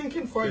 no, I'm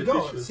thinking for a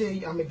girl.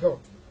 Say I'm a girl.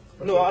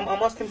 Okay. No,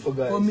 I'm asking for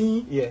guys. For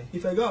me,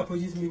 if a girl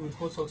approaches me with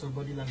what sorts of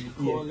body language,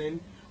 crawling,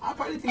 I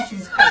probably think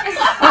she's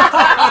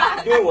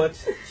hurt. Doing what?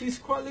 She's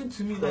crawling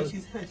to me like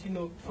she's hurt,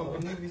 from the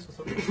movies or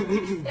something.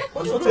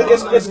 What sort of body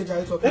language are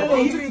you talking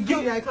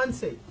about? I can't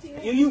say.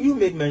 You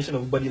made mention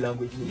of body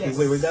language with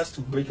regards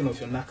to breaking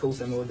off your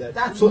knuckles and all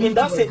that. So in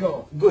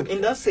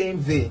that same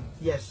vein.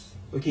 Yes.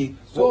 Okay.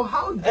 So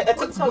how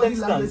what body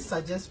language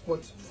suggests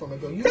what from a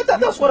girl?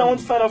 That's what I want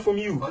to find out from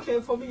you. Okay,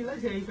 for me,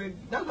 let's say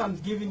that's why I'm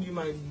giving you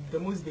the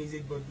most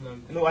basic body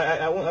language. No,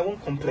 I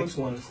want complex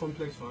ones.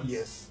 Complex ones.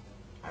 Yes.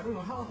 I don't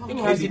know how. It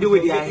has to do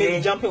with your maybe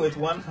jumping with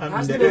one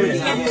hand.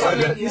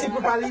 You see,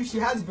 probably if she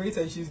has braids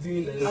and she's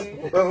doing this.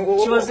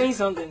 She was saying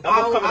something.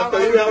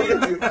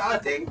 I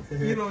think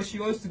she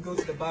wants to go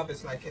to the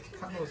barber's like or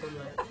something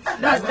like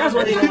that. That's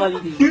what they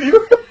normally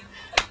do.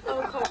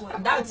 Oh come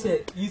on. That's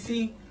it. You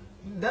see,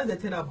 that's the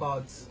thing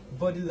about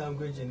body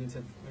language and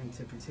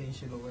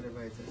interpretation or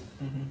whatever it is.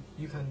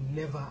 You can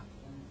never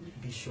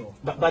be sure.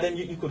 But then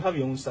you could have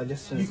your own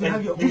suggestions. You can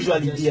have your own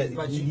usually suggestions,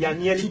 but they are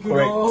nearly she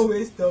correct. Could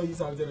always tell you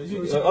something. She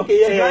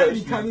might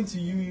be coming to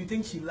you. You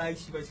think she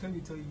likes you, but she's going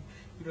to tell you,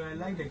 I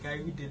like the guy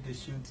who did the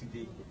show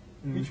today,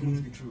 which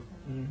won't be true.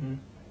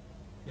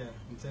 Yeah,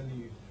 I'm telling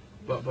you.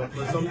 But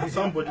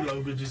some body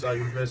languages are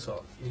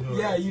universal.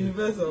 Yeah,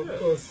 universal, of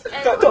course.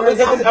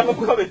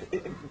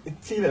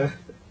 Tina,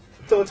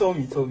 tell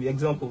me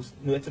examples.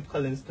 A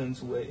typical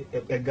instance where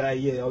a guy,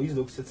 I'll use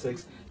the opposite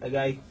sex. A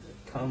guy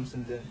comes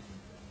and then.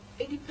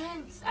 It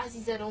depends, as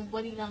you said, on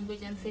body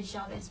language and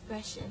facial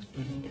expression.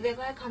 If a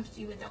guy comes to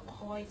you with a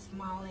coy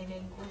smile and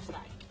then goes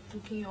like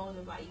looking you all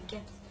over, you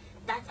get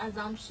that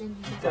assumption.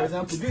 For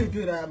example,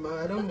 do that,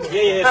 I don't know. So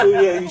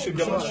you should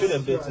demonstrate a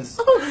bit.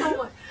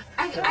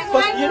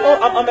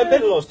 I'm a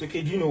bit lost.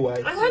 Okay, do you know why?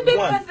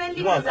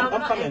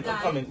 I'm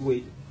coming.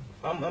 Wait,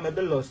 I'm a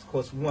bit lost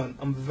because one,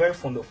 I'm very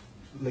fond of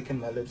licking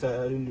my lips. I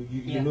don't know,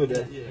 you know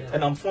that,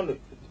 and I'm fond of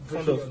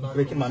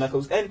breaking my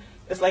knuckles, and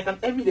it's like an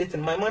everyday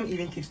thing. My mom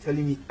even keeps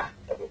telling me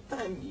every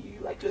time you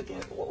like looking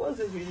at what's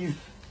this with you.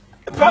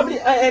 Probably,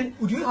 and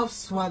would you have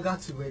swagger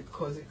to it?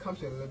 Because it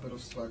comes with a little bit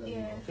of swagger.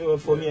 So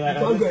for me, I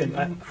don't think.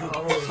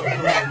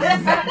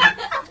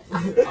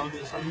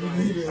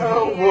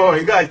 Oh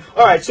boy, guys!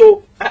 All right,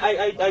 so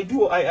I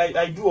do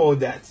all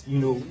that,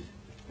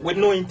 with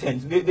no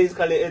intent.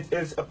 Basically,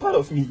 it's a part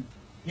of me.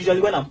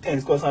 Usually when I'm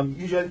tense, because I'm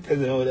usually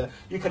tense and all that.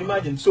 You can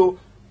imagine. So,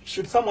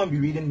 should someone be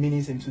reading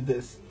meanings into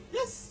this?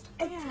 Yes.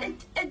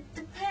 It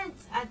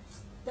depends at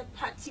the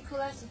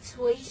particular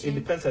situation. It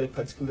depends on the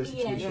particular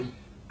situation.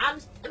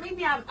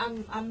 Maybe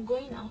I'm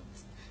going out.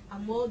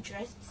 I'm well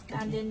dressed,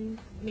 standing,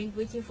 maybe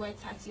waiting for a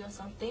taxi or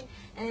something,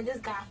 and then this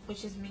guy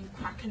approaches me,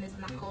 cracking his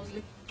knuckles,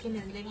 licking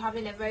his lip,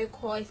 having a very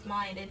coy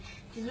smile, and then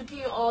he's looking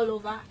you all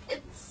over.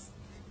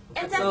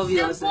 It's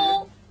a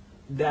simple.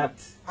 That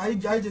I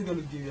just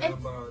gonna give you a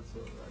number.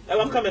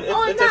 I'm coming.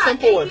 It's a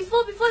simple one.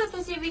 Before the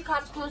person we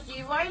can't close,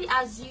 you've already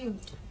assumed.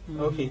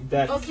 Okay,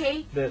 that.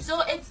 Okay.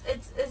 So it's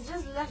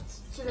just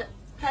left to the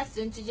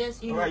person to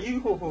just Alright, you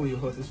hold your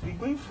horses. We're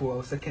going for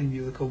our second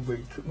musical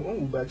break.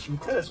 Oh, but you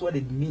tell us what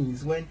it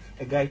means when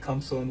a guy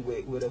comes on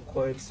with a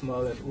quiet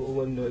smile and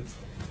whatnot.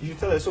 You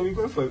tell us. So we're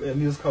going for a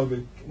musical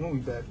break. When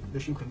we're back, the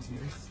show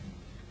continues.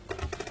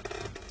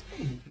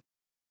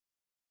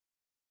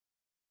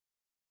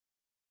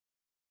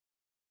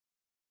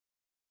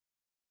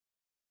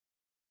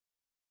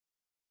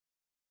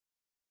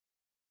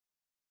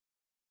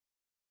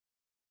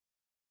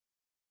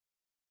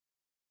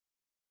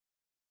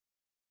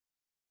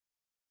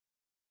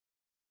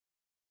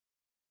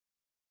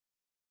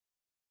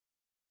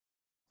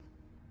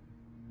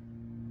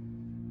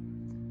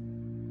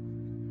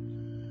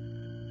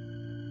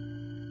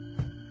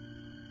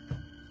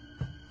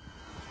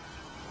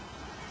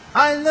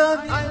 I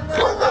love you.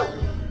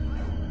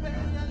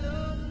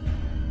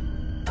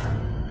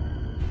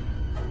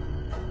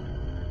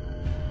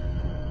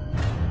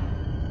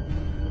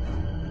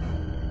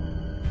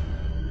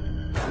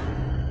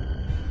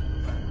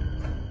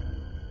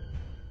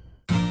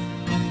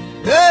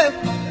 Hey,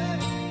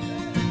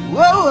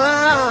 whoa,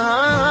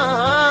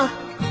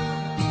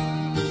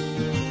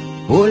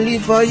 only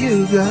for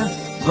you, girl,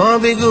 gonna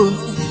be good.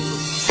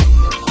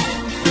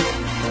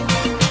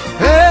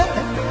 Hey,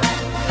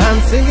 I'm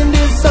singing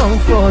this song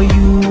for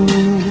you,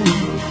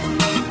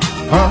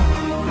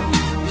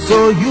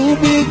 so you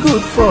be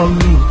good for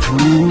me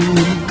too.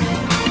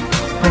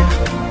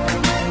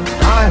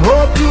 I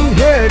hope you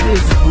hear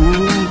this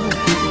too.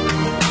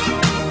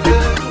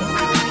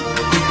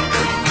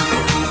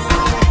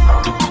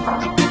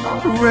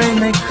 Rain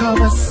may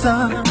cover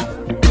sun,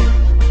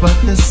 but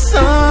the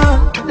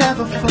sun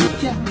never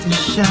forget to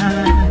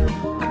shine.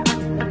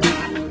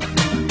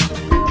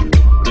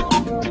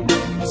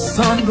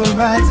 Sun will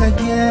rise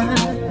again,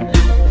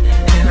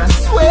 and I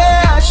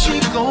swear she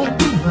gon'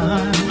 be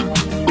mine.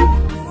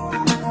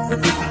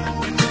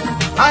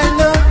 I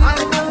love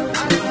you,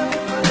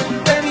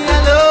 baby, I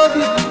love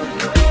you.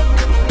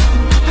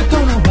 I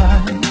don't know why,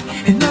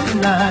 and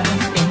nothing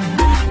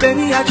like,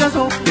 baby, I just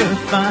hope you're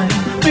fine.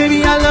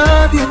 Baby, I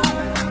love you,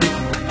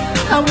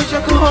 I wish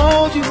I could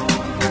hold you.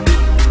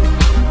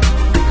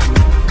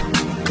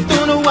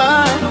 Don't know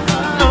why,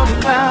 don't know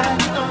why.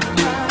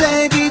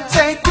 Baby,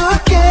 take good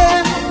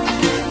care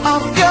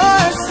of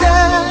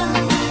yourself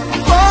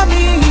for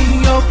me,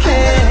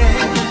 okay?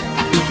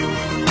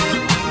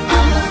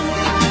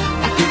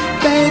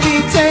 Baby,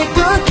 take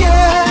good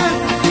care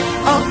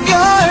of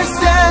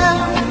yourself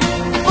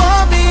for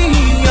me,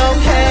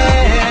 okay?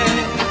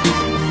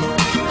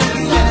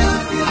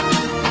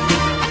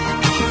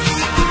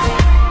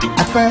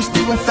 At first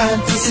you were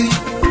fantasy,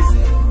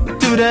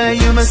 today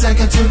you're my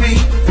secretary.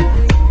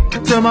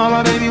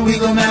 Tomorrow, baby, we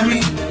gon'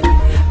 marry.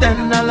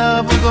 Then our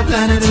love we go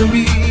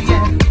planetary,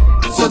 yeah.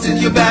 So till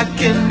you're back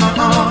in my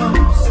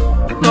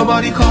arms,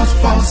 nobody calls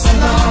false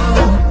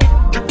alarm.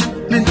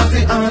 Me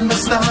nothing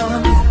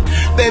understand,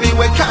 baby,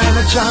 we're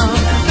kinda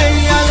charmed.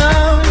 Baby, I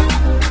love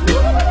you,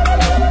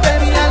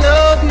 baby, I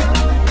love you.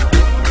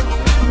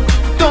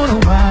 Don't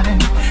know why,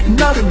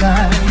 nothing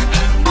like,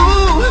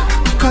 ooh,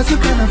 cause you're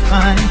kinda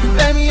fine.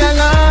 Baby, I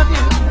love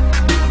you,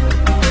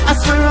 I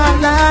swear I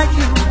like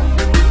you.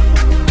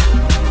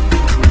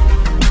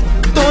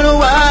 Don't know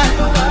why,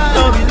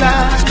 don't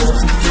relax.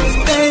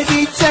 Baby,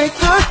 take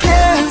good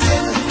care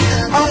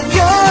of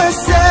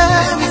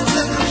yourself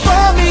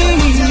for me,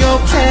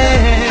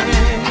 okay?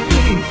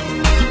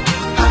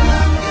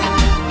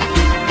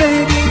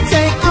 Baby,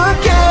 take good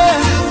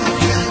care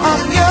of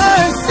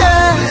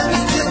yourself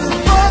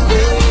for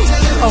me,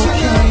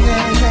 okay?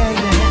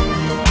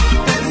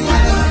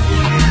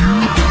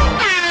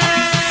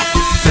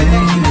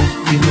 Baby,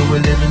 you know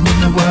we're living in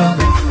a world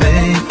of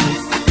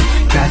fakeness.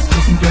 Guys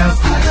kissing girls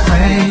like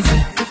crazy.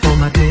 Oh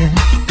my dear,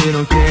 they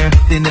don't care,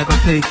 they never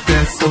take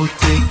that. So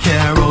take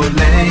care, oh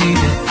lady.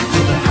 To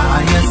the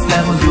highest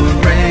level you're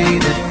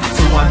rated,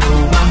 so I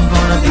know I'm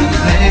gonna be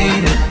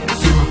later.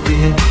 See my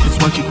fear, it's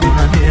what you're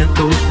gonna hear.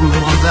 Those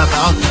rumors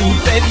about you,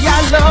 baby, I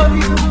love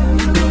you.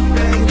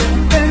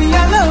 Baby,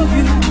 I love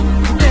you.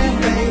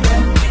 Baby,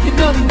 you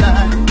know me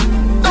lie,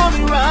 know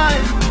me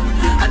right.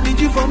 I need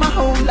you for my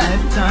whole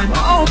lifetime.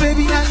 Oh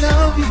baby, I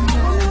love you,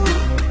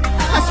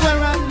 I swear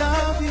I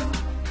love you.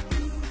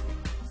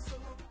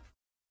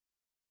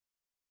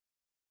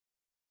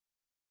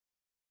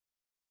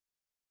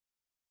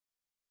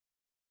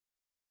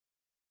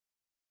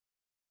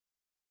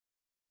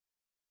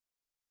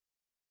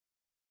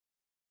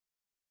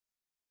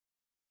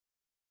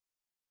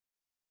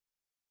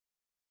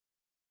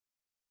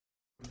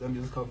 The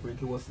musical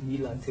break, it was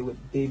Nilante with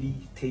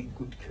Baby Take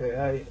Good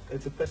Care.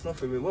 It's a personal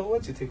favorite.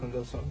 What's your take on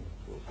that song?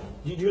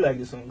 Do you like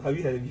the song? Have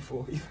you heard it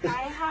before? I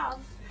have.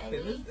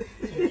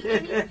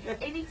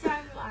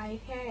 Anytime I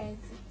hear it,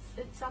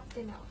 it's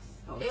something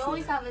else. They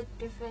always have a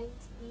different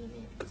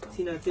meaning. So.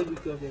 Tina, take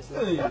good of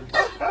yourself. Hey. I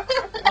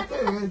thought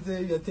you were going to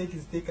say your take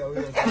is take away.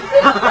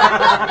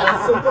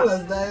 As simple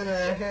as that.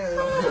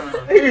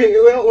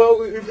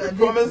 Well, if I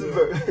promise.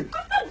 I'm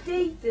not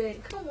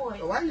dating. Come on.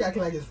 Why are you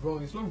acting like it's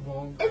wrong? It's not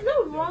wrong. It's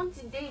not wrong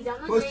to date.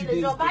 I'm not saying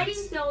the job. I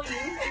didn't tell you.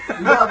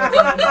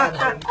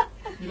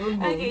 You don't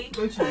know. Okay.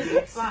 Don't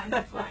you? Fine.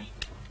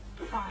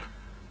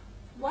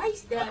 Why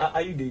is that?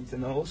 Are you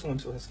dating? I also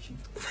want to ask you.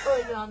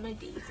 Oh no, I'm not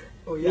dating.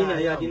 Oh Nina,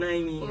 you're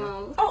denying me.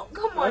 Wow. Oh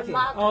come on, Okay.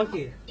 Mark.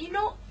 Okay. You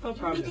know, No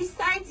problem. we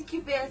decided to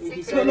keep it a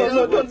secret.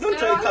 No, don't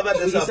try to cover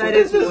this up.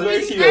 This is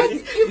very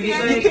serious.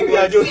 We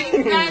are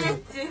joking.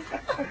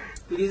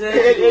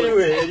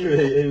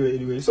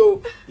 Anyway.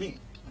 So,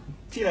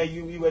 Tina,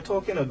 you were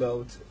talking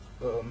about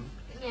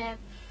yeah,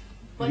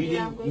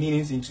 reading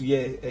meanings into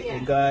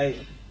a guy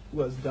who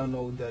has done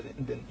all that,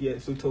 and then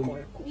so tell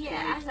me.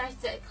 Yeah, as I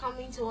said,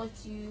 coming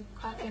towards you,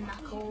 cracking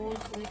knuckles,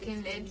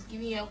 licking lips,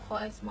 giving you a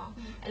quiet smile,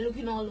 and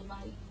looking all over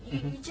you.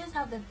 You just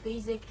have the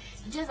basic,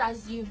 just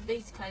as you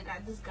basically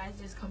that this guy's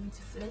just coming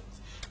to flirt,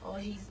 or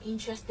he's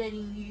interested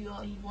in you,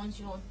 or he wants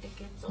you on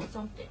tickets or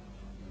something.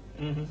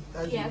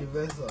 That's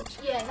universal.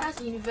 Yeah, that's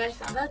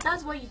universal.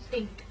 That's what you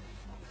think.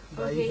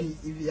 But Okay.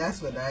 if he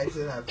asks for that,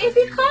 if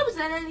he comes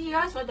and then he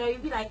asks for that,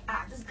 you'll be like,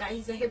 this guy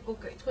is a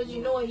hypocrite because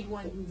you know what he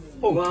wants.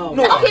 Oh wow!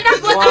 No. Okay,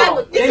 that's what I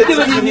would think. You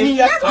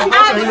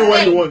know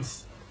what he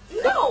wants.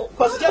 No.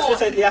 Because just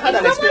recently I had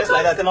an experience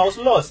like that and I was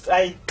lost.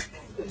 I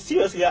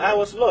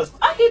was lost.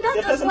 Okay, the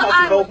that's person what had to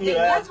I help would me. think.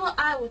 That's what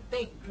I would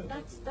think.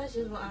 That's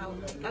just what I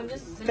would think. I'm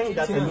just Think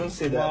that and don't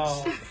say that.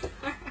 Wow.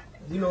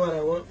 You know what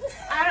I want?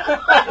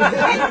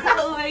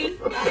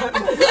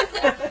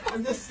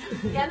 I'm just.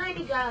 You're not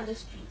any guy on the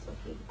street,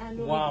 okay? I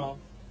know. Wow.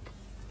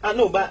 I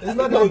know, but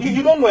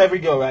you don't know every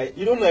girl, right?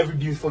 You don't know every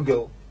beautiful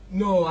girl.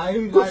 No,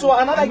 So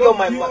another girl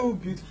might. Few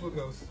beautiful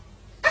girls.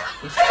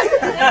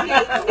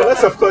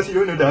 Yes, of course you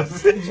don't know that.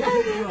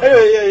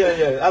 Anyway,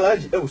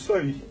 yeah. Oh,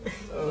 sorry.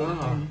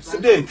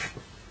 Sadiq.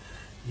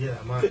 Yeah,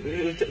 man.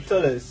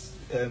 Tell us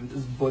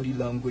this body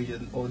language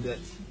and all that.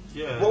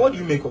 Yeah. Well, what do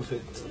you make of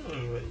it?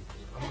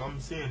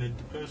 I'm saying it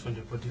depends on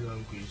the body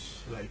language,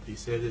 like they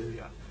said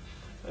earlier.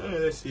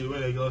 Let's see,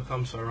 when a girl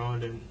comes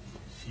around and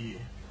she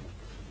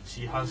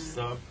has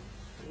that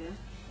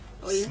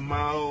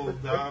smile,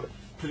 that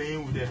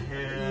playing with the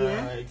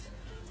hair, like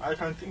I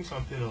can think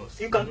something else.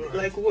 You can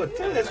like what?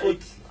 Tell us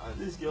what.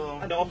 This girl.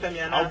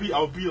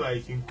 I'll be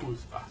like in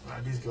quotes.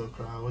 This girl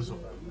cry. What's up?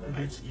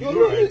 You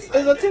know, it's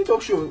a teen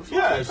talk show.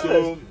 Yeah,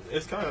 so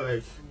it's kind of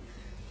like.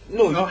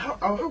 No,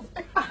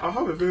 I'll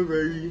have a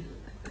very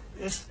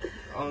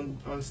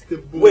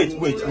unstable. Wait.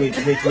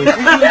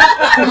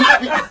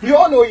 You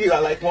all know you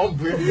are like one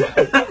brave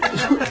guy.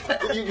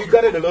 You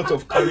gathered a lot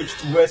of courage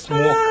to wear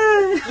small.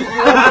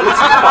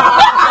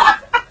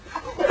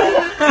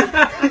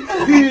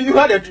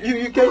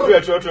 You came to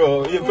a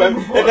trotro, and then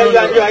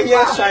you are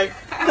here shy.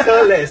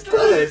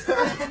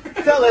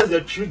 Tell us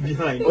the truth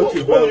behind.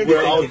 Okay, well,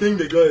 I'll think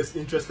the girl is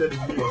interested in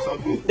me or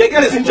something. The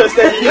girl is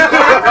interested in you.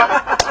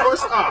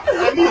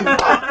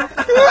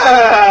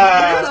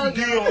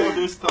 Do all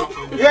this stuff.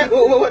 Yeah,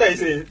 what I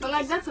say? But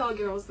like that's all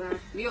girls are.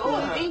 You're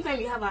always anytime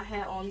you have a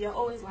hair on, you're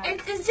always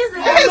like it's just a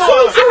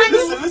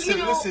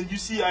listen. You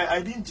see,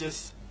 I didn't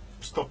just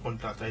stop on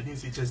that. I didn't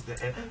say just the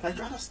hair. Like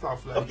other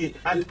stuff, like okay,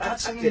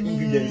 touching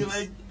me,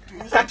 like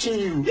touching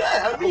you.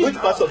 Yeah, I mean, which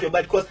parts of your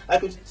body? Because I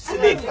could see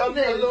it.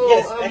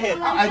 Yes, ahead.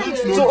 I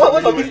don't know. So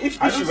what if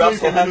she wraps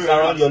her hands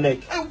around your neck?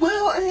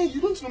 Well,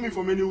 you don't know me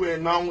from anywhere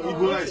now.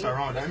 Ebola is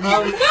around. I mean,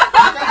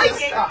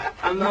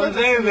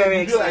 I'm very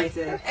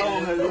excited. Like,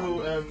 oh, hello,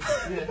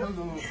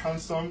 hello,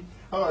 handsome.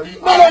 How are you?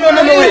 No,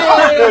 wait.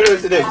 No,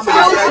 today.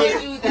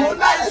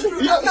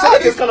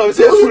 It's kind of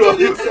full of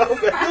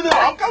yourself. No,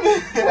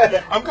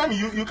 I'm coming.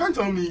 You can't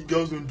tell me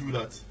girls don't do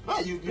that.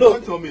 You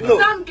can't tell me that. No.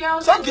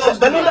 Some girls.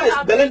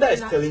 Belinda is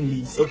telling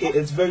me, okay,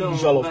 it's very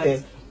usual of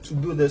her to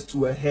do this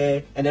to her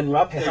hair and then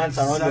wrap her hands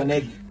around your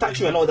neck, touch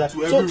you and all that.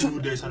 To every rule,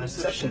 there's an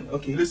exception.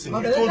 Okay. Listen,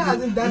 But Belinda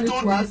hasn't done it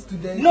to us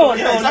today. No.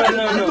 You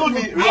told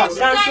me, relax.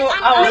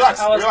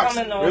 I was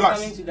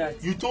coming to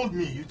that. You told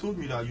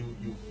me that you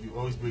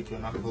always break your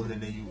knuckles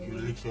and then you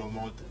lick your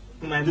mouth.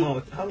 My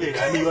mouth.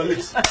 Yeah, I mean your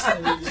lips.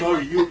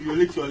 Sorry, you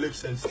lick your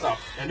lips and stuff.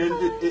 And then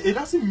it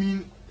doesn't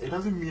mean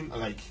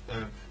like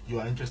you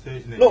are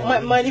interested in it. No,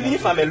 mine even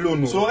if I'm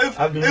alone. So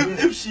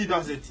if she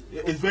does it,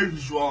 it's very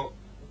usual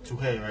to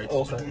her, right?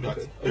 Okay, to do that.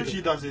 okay. If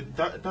she does it,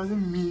 that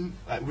doesn't mean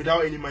like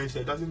without any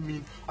mindset. Doesn't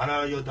mean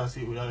another girl does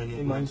it without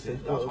any mindset.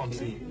 That's what I'm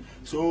saying.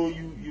 So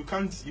you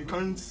can't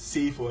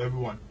say for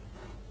everyone.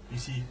 You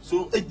see.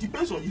 So it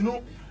depends on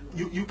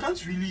you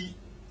can't really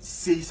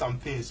say some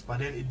things, but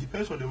then it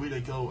depends on the way the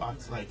girl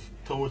acts like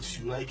towards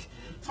you. Like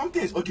some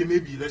things, okay,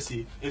 maybe let's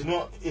say it's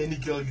not any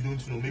girl you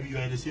don't know. Maybe you're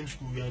in the same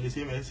school, you're in the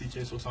same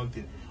SHS or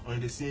something, or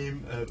in the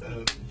same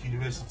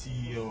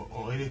university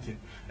or anything,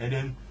 and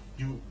then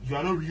you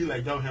are not really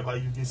like that with her,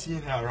 but you've been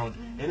seeing her around.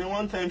 And then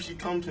one time she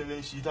comes and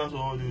then she does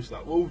all those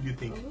stuff. What would you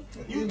think?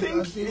 You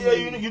think, yeah,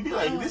 you'd be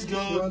like, this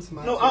girl.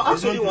 No, I'll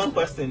ask you one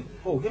question.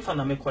 Oh, if I'm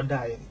not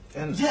die.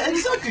 And yeah,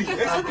 exactly.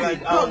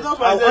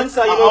 I'll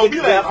answer you. I'll be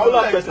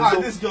like,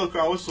 so, this girl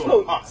can also.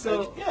 No,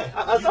 so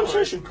yeah,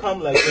 assumption should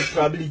come like with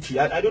probability.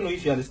 I don't know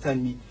if you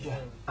understand me. Yeah.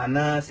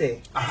 Anna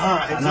say,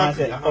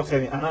 exactly.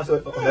 Okay, Anna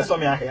say, there's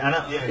something here.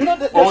 Anna, you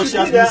know, or she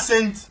has been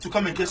sent to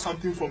come and get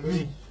something from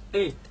me.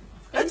 Hey.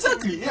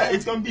 Exactly, yeah,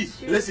 it can be.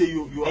 Let's say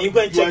you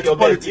go and check your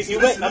bed. You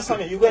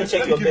go and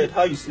check your bed,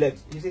 how you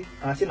slept. You say,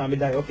 I think I'm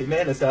die. Okay,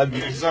 man, exactly.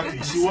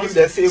 She wants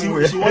the same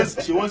way.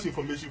 She wants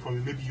information from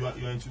you. Maybe you are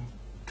into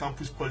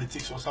campus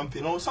politics or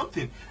something,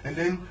 and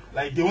then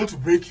like they want to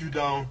break you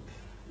down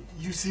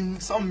using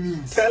some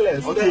means. Tell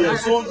us. Okay,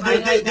 so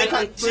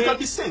she can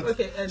be sent.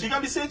 Okay, she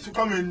can be sent to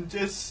come and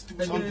just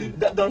do something.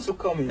 That don't so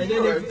come in. And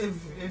then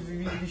if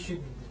we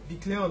should be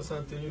clear on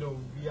something, you know,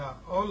 we are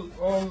all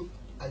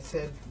I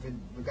said with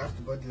regards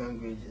to body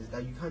language is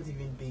that you can't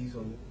even base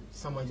on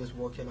someone just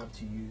walking up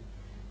to you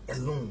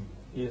alone.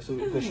 Yeah, so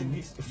there should be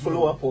a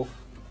follow-up of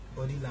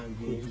body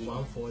language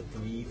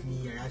 143. If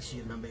me, I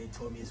actually remember it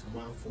told me it's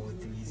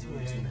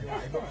 14302.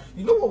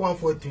 You know what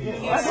 143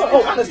 is?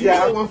 Oh, honestly, you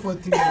know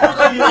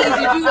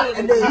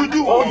 143. You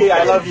do. Okay,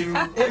 I love you.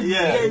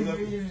 Yeah.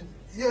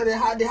 Yeah, they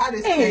had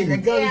this thing. The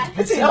girl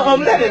is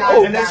I'm letting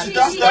oh, and then she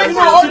does that.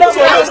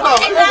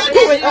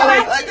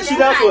 She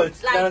does what?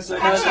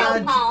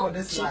 For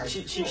this life.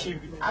 She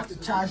have to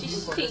charge you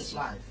for this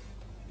life.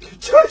 You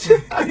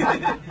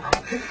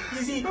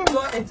see,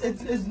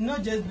 it's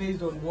not just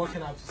based on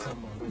walking up to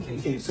someone.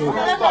 Okay, so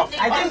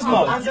I think to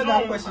answer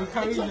that question,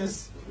 can we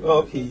just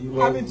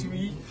happen to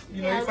me?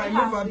 You know, if I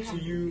move up to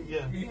you,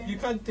 you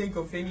can't think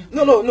of any.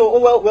 No.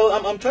 Well,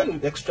 I'm trying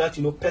to extract,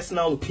 you know,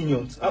 personal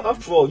opinions.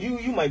 After all,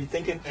 you might be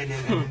thinking,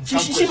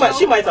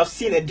 she might have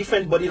seen a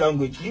different body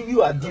language.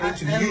 You are dealing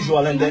to the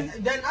usual, and then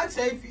I'd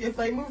say if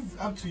I move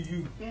up to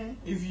you,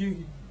 if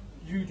you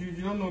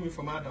don't know me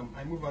from Adam,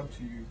 I move up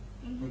to you,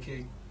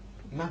 okay,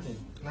 nothing.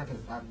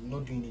 I'm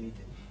not doing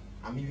anything.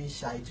 I'm even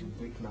shy to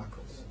break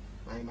knuckles.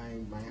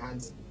 My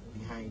hands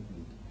behind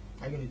me.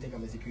 I'm going to think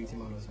I'm a security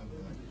man or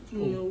something like that.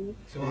 No.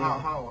 So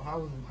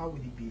how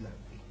would it be like?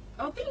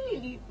 I think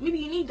maybe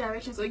you need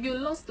directions, or you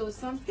lost or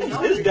something.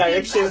 This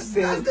directions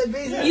thing.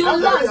 You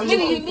lost.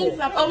 Maybe you need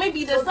some, or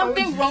maybe there's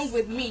something wrong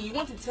with me. You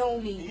want to tell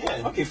me?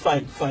 Yeah. Okay,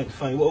 fine. I'm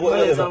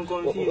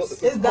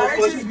confused. It's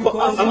directions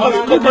because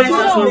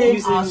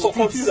I'm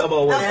confused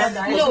about what.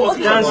 No,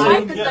 okay.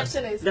 My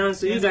perception is. Dan,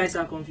 so you guys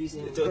are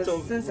confusing.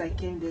 Because since I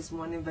came this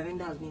morning,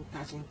 Belinda has been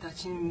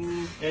touching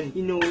me, and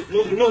you know,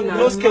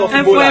 no scale of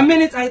and for a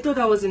minute I thought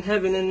I was in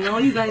heaven, and now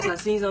you guys are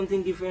saying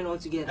something different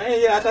altogether.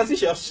 Yeah, I can see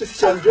she has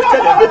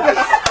drifted.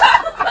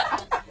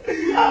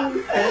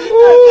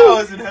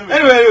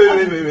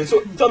 Anyway.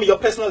 So tell me your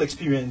personal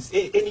experience.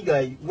 Any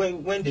guy,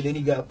 when did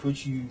any guy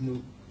approach you? You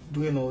know,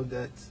 doing all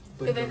that.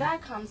 If a guy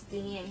comes to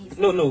me and he's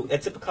no, a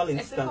typical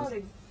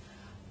instance.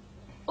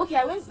 Okay,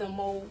 I went to the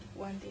mall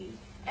one day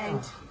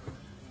and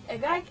a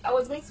guy. I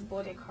was going to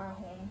board a car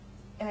home,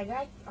 and a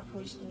guy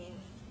approached me.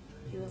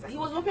 He was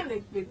walking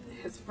with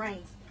his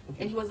friends,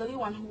 and he was the only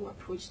one who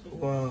approached me.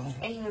 Wow.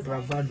 And he was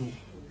bravado. Like,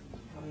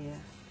 "Oh yeah,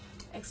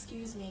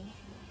 excuse me."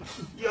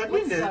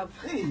 What's up?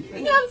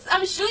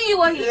 I'm showing you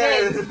what he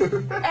did.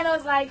 And I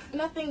was like,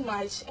 nothing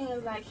much. And he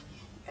was like,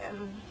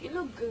 you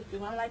look good.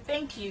 I'm like,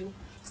 thank you.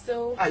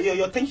 So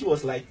your thank you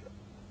was like,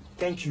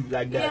 thank you,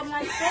 like that. Yeah, I'm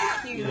like,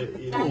 thank you.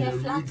 Like a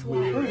flat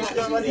one. I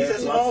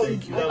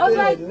was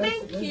like,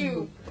 thank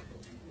you.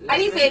 I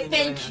didn't say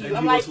thank you.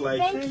 I'm like,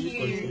 thank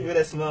you. With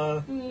a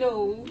smile.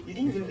 No. You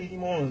didn't even lead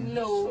him on.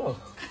 No.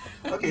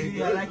 Okay,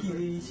 you are like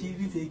she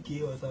say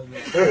K or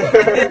something.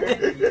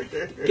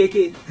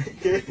 KK.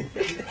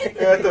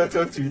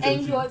 Talk to you.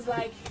 And he was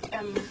like,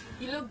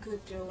 you look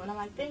good, Joe. And I'm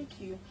like, thank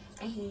you.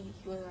 And he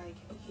was like,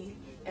 okay.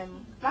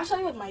 I'm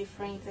actually with my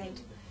friends,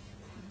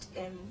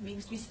 and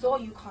we saw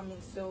you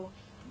coming, so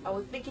I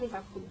was thinking if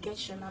I could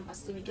get your number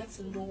so we get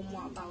to know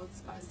more about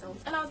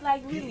ourselves. And I was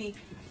like, really?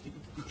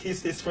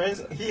 His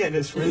friends, he and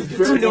his friends.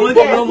 They want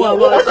to know more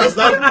about us.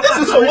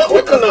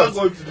 What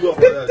going to do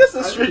after that? This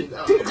is street.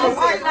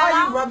 Why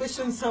are you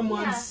rubbishing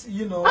someone's,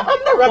 you know? I'm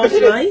not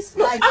rubbishing it.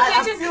 Like,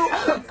 I feel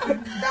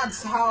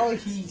that's how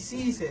he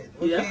sees it.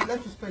 Okay,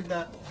 let's respect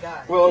that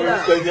guy. Well,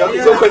 so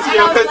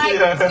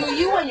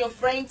you and your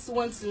friends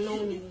want to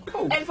know me.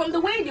 And from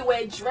the way they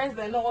were dressed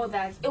and all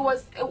that, it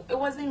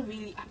wasn't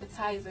really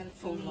appetizing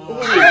for me.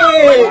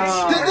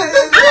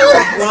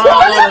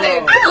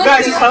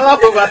 Guys, you can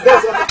laugh over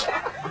this.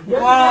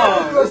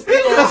 Wow.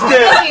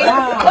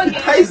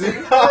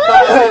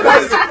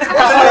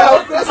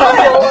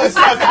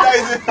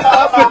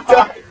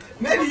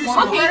 Maybe you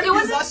should wear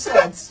these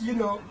shirts, you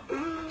know.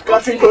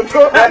 Cutting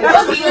control.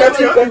 What's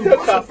your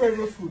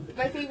favorite food?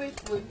 My favorite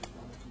food.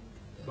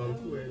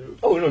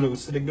 Oh no,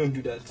 so they don't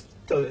do that.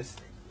 Tell us.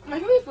 My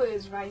favorite food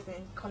is rice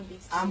and corned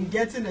beef. I'm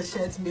getting a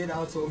shirt made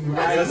out of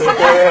rice.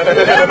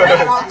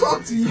 And I'll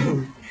talk to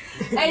you.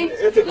 And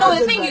no,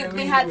 the thing is,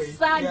 they had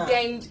sag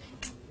and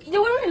They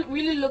weren't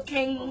really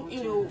looking,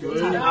 you know,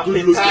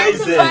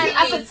 appetizing.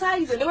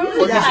 Appetizing. They weren't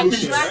really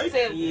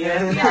attractive.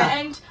 Yeah.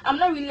 And I'm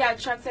not really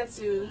attracted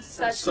to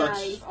such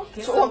guys.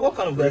 Okay. So what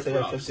kind of guys are you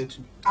attracted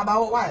to?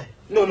 About why?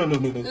 No.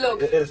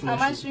 Look, I'm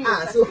answering your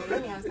question.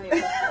 Let me answer your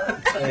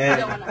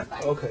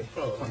question. Okay.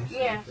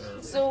 Yeah.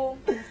 So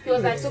he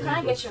was like, so can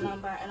I get your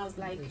number? And I was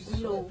like,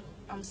 no,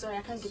 I'm sorry,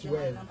 I can't get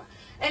your number.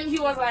 And he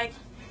was like,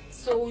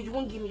 so you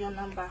won't give me your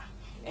number,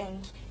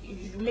 and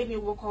you made me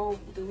walk all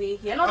the way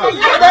here. And I was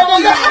like,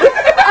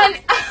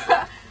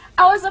 and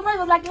I was surprised.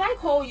 I was like, did I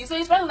call you? So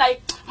it's probably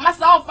like,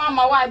 myself found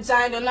my wife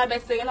giant and another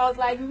thing. And I was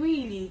like,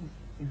 really?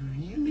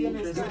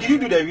 Did you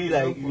do that really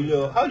like, you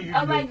know, how do you do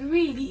I was like,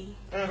 really?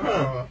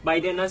 By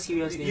then, not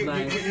seriously. You were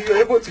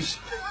able to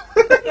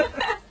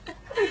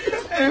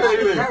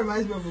anyway. That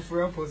reminds me of a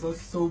Freya Posa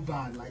so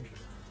bad, like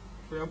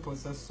Freya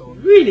Posa song.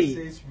 Really?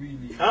 It says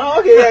really. Oh,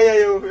 okay,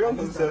 yeah, Freya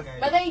Posa.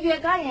 But then if you're a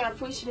guy and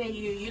appreciating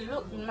you, you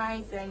look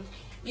nice and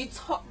you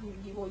talk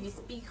well, you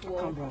speak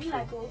well. Be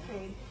like,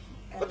 okay.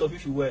 What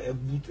if you wear a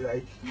boot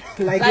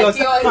like yours?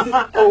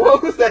 Oh,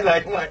 what was that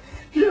like? What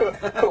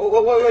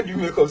do you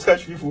make of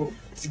such people?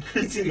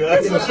 Security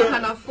guys. That's what you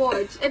can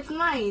afford. It's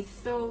nice,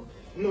 so.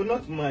 No,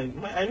 not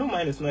mine. I know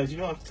mine is nice. You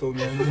don't have to tell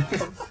me.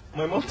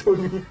 My mom told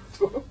me.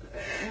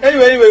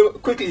 Anyway,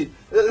 quickly.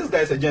 This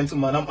guy's a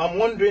gentleman. I'm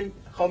wondering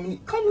how many.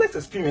 Come, let's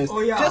experience.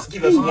 Oh, yeah. Just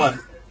give us one,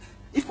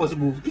 if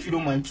possible. If you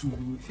don't mind, two.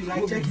 If you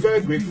like, we'll be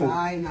very grateful.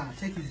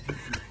 Check his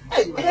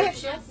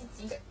DP.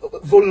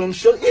 Volume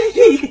shot.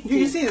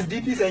 You see his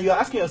DPs and you're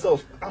asking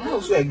yourself, am I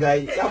also a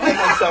guy? Am I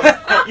myself?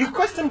 You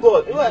question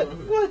God.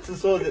 What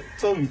is all that?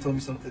 Tell me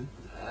something.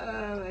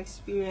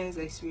 Experience.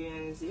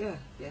 Yeah.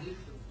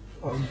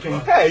 Okay.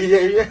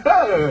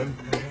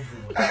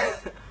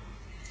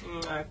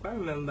 I quite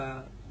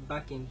remember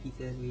back in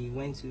Peters, we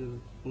went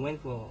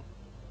for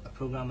a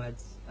program at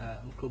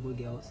Kobo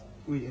Girls.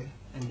 Oh yeah.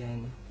 And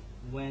then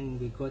when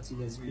we got to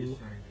the school,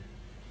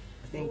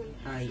 I think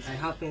I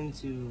happened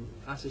to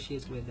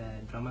associate with the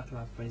drama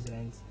club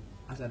president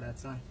at that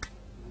time.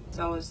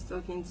 So I was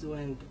talking to,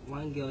 and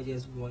one girl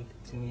just walked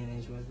to me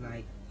and she was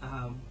like,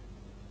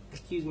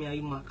 excuse me, are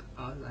you Mark?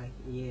 I was like,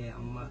 yeah,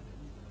 I'm Mark.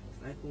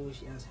 It's like, oh,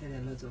 she has heard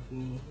a lot of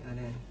me, and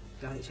then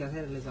she has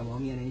heard a lot about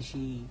me, and then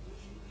she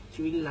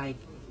really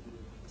liked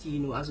to, you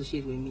know,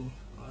 associate with me.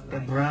 The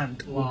like,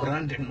 brand, wow.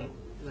 branding.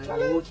 Like,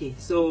 oh, okay,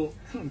 so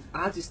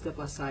I had to step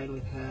aside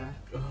with her,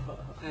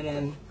 and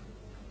then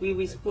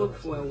we spoke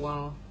for a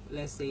while,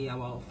 let's say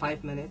about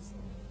 5 minutes.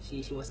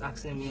 She was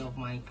asking me of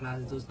my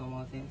class, those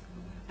normal things.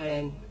 And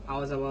then I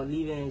was about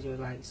leaving and she was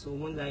like, so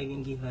won't I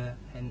even give her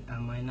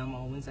my number,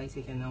 or won't I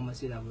take her number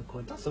so that we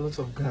record? That's a lot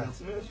of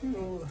guys.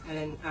 And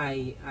then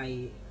I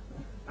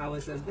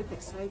was a bit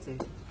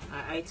excited.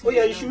 I took oh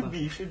yeah, her you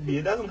number. should be.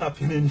 It doesn't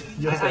happen in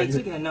just I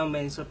took her number,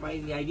 and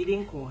surprisingly I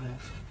didn't call her.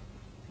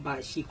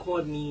 But she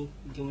called me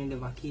during the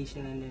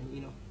vacation, and then,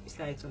 you know, we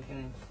started talking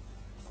and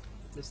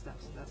the stuff.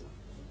 So that's all.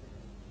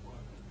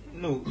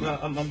 No,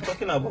 I'm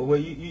talking about where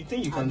you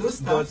think you can those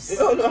stuff.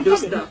 No,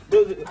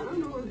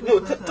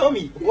 tell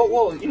me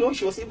what you know.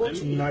 She was able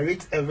to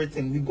narrate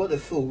everything. We got the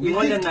flow. We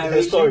want the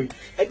narration? Story.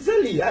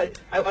 Exactly. I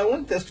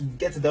want us to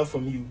get that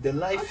from you. The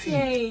live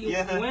feed.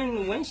 Yeah.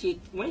 When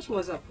she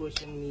was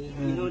approaching me,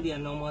 you know, the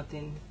normal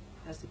thing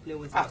has to play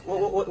with.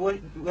 What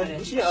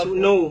she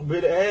no.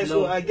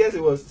 So I guess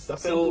it was I'm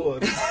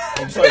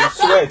sorry,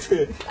 sweat.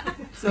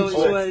 So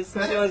she was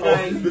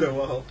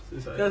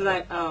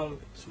like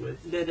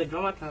the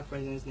drama club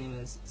president's name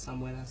is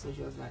Samuela. So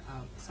she was like,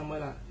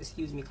 Samuela,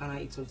 excuse me, can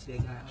I talk to the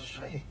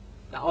guy?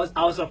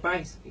 I was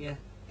surprised, yeah.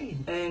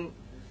 And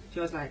she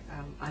was like,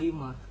 are you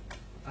Mark?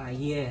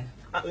 Yeah.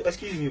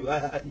 Excuse me,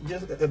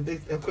 just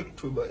a quick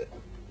truth, but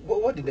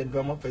what did the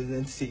drama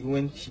president say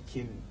when she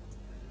came?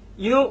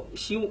 You know,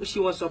 she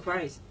was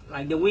surprised,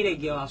 like the way the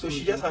girl. So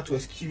she just had to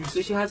excuse.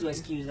 So she had to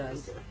excuse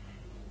us.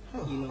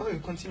 You know. You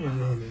continue.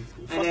 And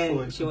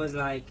then she was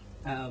like,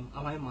 am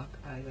I Mark?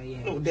 I was like,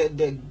 yeah. No,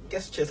 the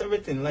gestures,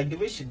 everything, like the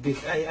way she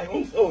did. I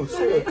want.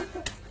 Sorry.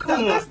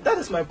 That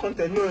is my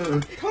content. No.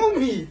 Tell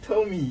me.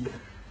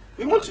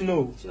 We want to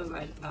know. She was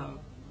like, are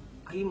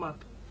you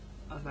Mark?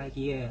 I was like,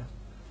 yeah.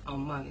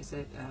 I'm Mark. He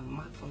said,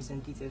 Mark from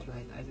St. Peter's,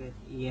 right? I said,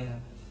 yeah.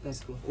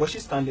 Let's go. Was she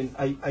standing?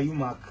 Are you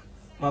Mark?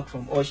 Mark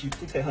from, or she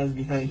put her hands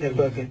behind her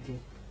back and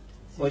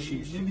or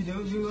she maybe they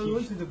went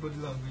to the body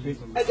language.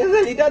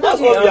 Exactly,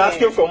 that's what we're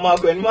asking from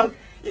Mark. And Mark,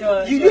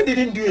 you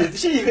didn't do it.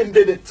 She even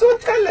did it. So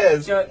tell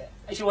us.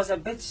 She was a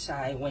bit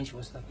shy when she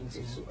was talking to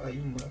me. So are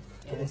you Mark?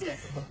 Yeah,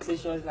 so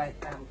she was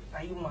like,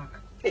 are you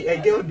Mark? Hey, a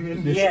girl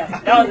doing this. Yeah,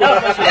 that was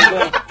what she was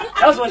doing.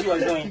 That was what she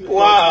was doing.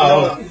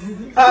 Wow.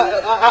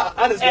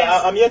 Honestly,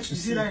 I'm yet to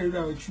see. No,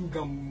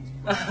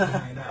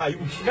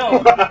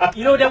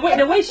 you know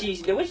the way she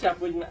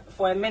approached me.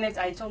 For a minute,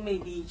 I thought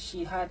maybe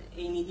she had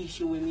any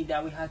issue with me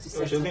that we had to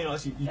settle. She was going to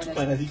ask you took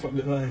my from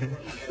the line.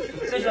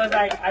 So she was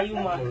like, "Are you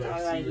Mark?" I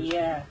was like,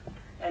 "Yeah."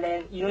 And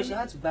then, you know, she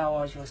had to bow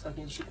while she was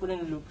talking. She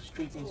couldn't look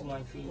straight into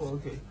my face. Oh,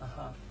 okay.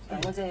 I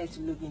wanted her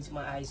to look into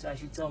my eyes so I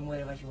should tell me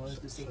whatever she wants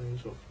to say.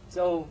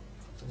 So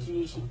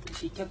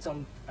She kept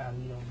on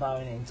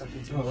bowing and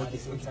talking to me at the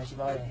same time. She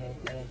bowed her head.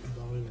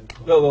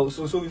 Well,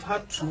 so we've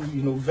had two,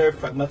 very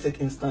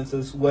pragmatic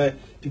instances where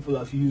people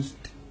have used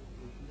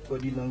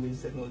body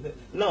language and all that.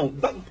 Now,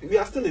 but we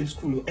are still in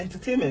school.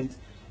 Entertainment,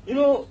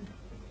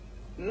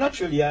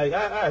 naturally,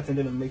 I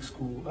attended a mixed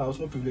school. I was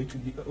not privileged to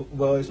be,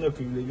 well, it's not a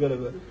privilege,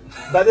 whatever.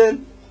 But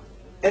then,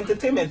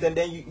 entertainment, and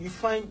then you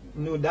find,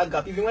 that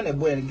gap. Even when a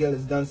boy and a girl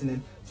is dancing,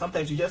 and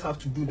sometimes you just have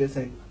to do this,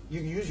 and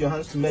you use your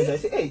hands to measure. I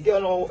say, hey,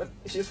 girl, no,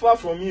 she's far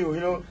from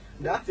you,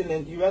 that thing,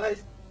 and you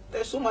realize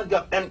there's so much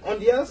gap. And on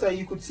the other side,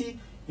 you could see,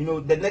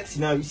 the next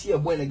scenario, you see a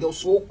boy and a girl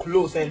so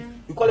close,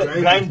 and you call it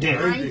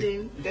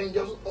grinding. Then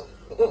just,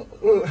 well,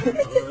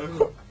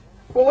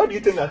 what do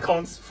you think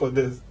accounts for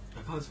this?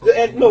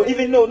 And not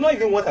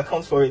even what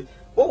accounts for it.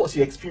 What was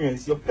your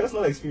experience, your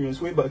personal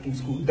experience way back in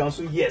school? Down,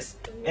 so yes,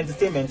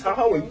 entertainment.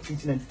 How were you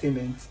treating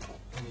entertainment?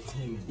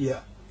 Yeah.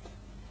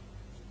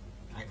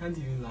 I can't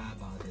even lie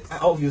about this.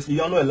 Obviously,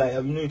 you're not a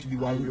liar. You know it to be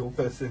one real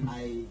person.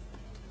 I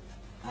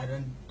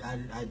don't know.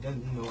 I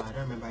don't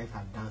remember if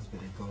I've danced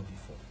with a girl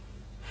before.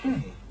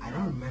 I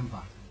don't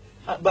remember.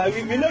 But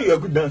we know you're a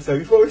good dancer.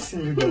 We've always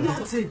seen you dance.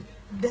 That's it.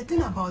 The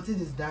thing about it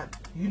is that,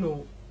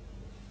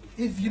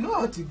 if you know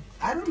how to,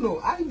 I don't know.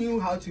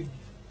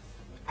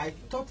 I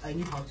thought I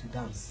knew how to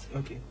dance.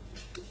 Okay.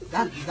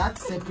 That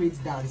separates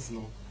dance,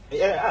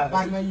 Yeah.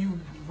 But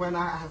when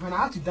I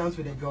had to dance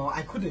with a girl,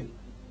 I couldn't.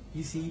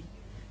 You see.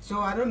 So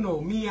I don't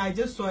know. Me, I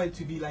just saw it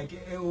to be like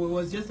it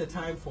was just a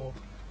time for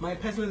my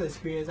personal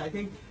experience. I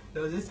think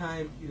there was this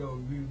time,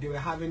 they were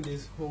having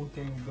this whole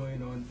thing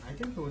going on. I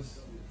think it was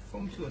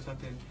Form 2 or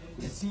something.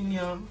 A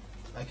senior,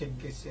 like a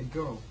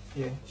girl.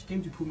 Yeah. She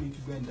came to put me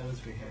to go and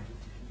dance with her.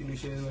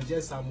 She was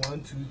just some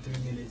 1, 2, 3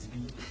 minutes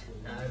beat.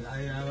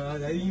 I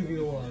didn't even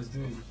know what I was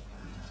doing.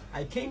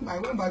 I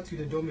went back to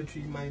the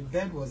dormitory. My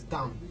bed was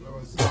down. I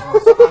was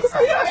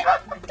outside.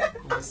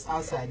 It was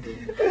outside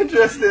there.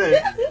 Interesting.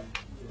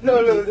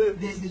 No.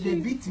 They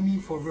beat me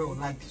for real.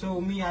 Like, so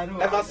me, I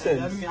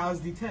was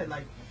deterred.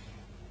 Like,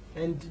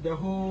 and the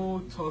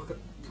whole talk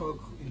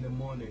in the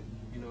morning,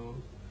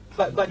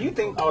 But do you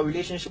think our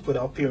relationship with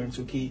our parents,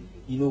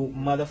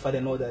 mother, father,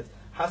 and all that,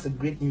 has a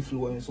great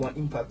influence or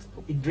impact?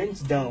 It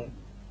drains down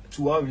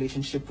to our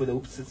relationship with the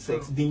opposite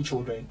sex, being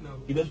children. No.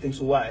 You don't think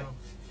so? Why? No.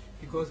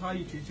 Because how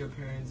you treat your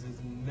parents is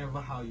never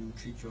how you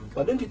treat your girlfriend.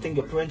 But don't you think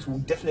your parents will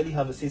definitely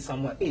have a say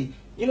somewhere? Hey,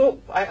 I'm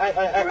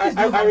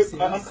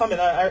coming.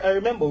 I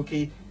remember.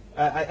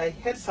 I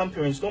heard some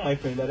parents, not my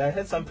parents, but I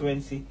heard some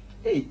parents say,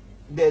 hey,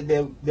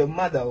 the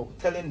mother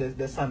telling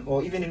the son,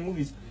 or even in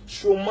movies,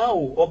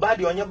 Shomao or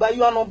bad on your body,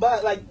 you are not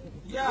bad. Like,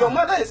 your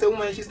mother is a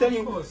woman, she's telling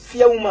you,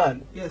 fear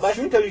woman. Yes. But she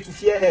won't tell you to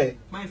fear her.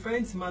 My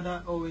friend's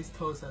mother always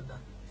tells her that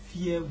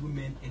fear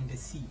women in the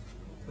sea.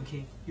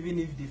 Okay? Even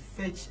if they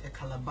fetch a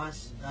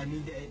calabash, a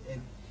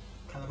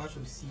calabash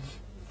of sea,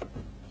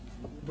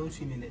 don't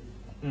swim in it.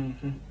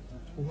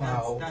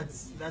 Wow.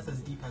 That's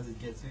as deep as it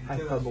gets. So you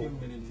tell her fear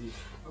women in the sea.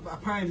 But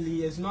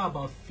apparently, it's not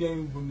about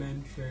fearing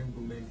women,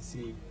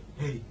 say,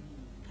 hey,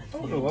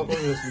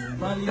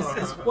 But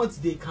it's what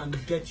they can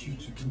get you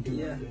to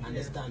do.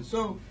 Understand?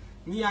 So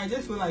me, I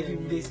just feel like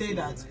if they say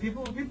that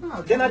people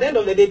are. Then at the end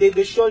of the day,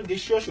 they sure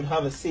should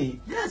have a say.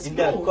 Yes, in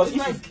that, because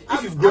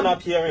if you've grown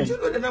up hearing. Do you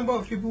know the number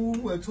of people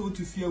who were told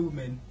to fear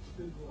women?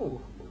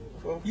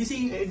 You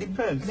see, it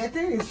depends. The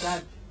thing is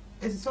that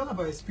it's all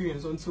about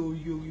experience. Until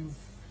you've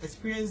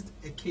experienced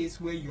a case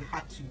where you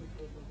had to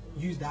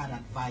use that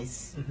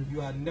advice,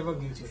 you are never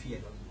going to fear.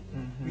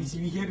 We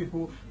hear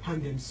people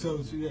hang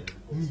themselves. Me,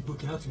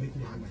 but you have to make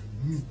me hang me.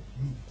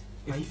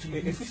 If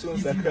you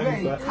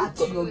catch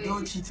your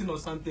girl cheating or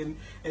something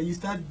and you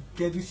start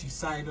getting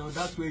suicidal,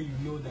 that's where you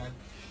know that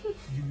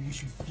you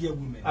should fear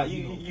women.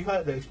 You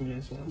had the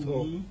experience, so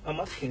I'm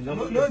asking.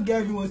 No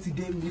girl who wants to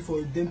date me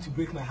for them to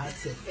break my heart.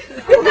 You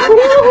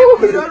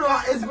don't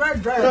know, it's very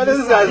dry. No,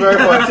 this guy's very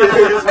funny.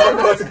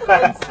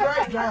 It's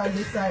very dry on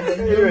this side.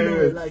 And you don't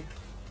know,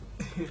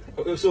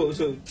 like. So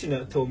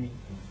Tina told me.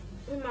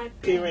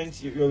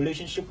 Parents, your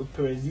relationship with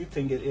parents, do you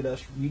think it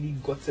has really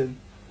gotten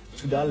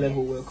to that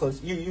level where,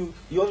 because you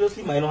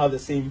obviously might not have the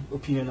same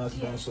opinion as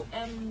them, so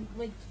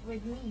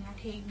with me,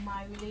 okay,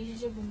 my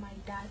relationship with my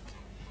dad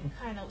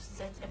kind of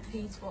sets a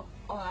pace for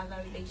all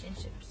other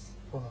relationships,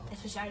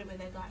 especially with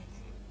the guys.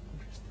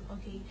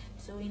 Okay,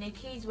 so in a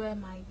case where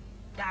my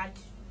dad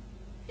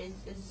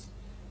is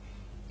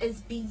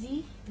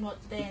busy, not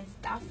there and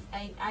stuff,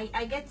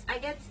 I get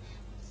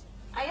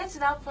to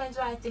that point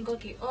where I think,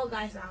 okay, all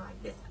guys are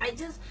like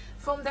this.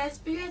 From the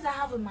experience I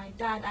have with my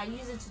dad, I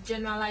use it to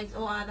generalize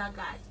all other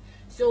guys.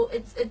 So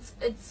it's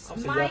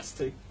my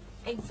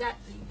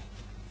exactly.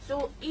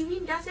 So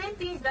even the same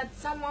things that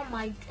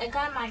a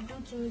guy might do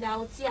to me that I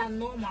would see as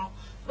normal,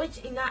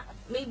 which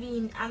maybe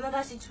in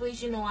another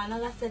situation or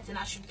another setting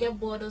I should get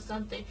bored or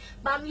something.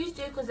 But I'm used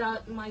to it because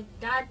my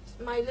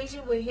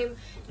relationship with him,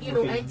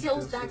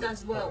 entails that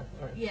as well.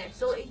 Right. Yeah.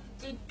 So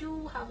they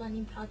do have an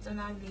impact on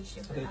our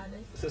relationship with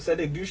others. So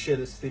they do share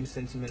the same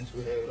sentiments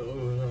with her.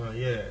 Oh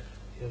yeah.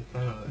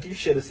 Do you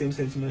share the same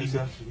sentiments?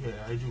 Exactly.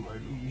 Yeah, I do.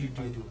 You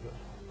do.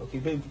 Okay,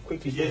 babe,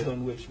 quickly, based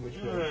on which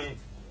Right.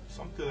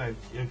 Something like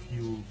if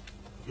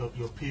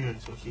your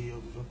parents, okay,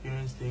 your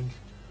parents think,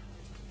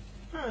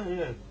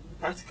 yeah,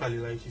 practically,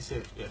 like you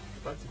said, yeah,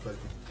 practically.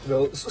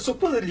 Well,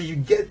 supposedly you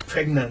get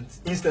pregnant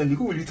instantly.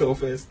 Who will you tell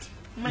first?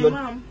 My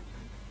mom.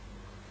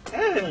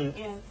 Hey.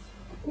 Yes.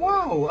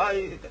 Wow,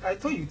 I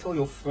thought you told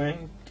your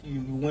friend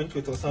you went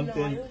with or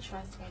something. No, I don't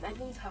trust friends. I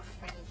don't have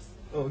friends.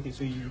 Oh, okay,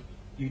 so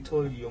you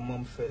told your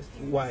mom first.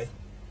 Why?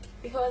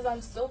 Because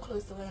I'm so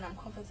close to her and I'm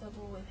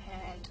comfortable with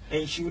her.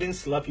 And she wouldn't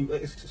slap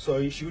you.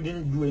 Sorry, she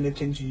wouldn't do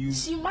anything to you.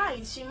 She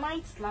might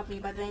slap me,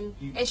 but then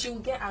and she will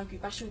get angry,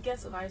 but she will get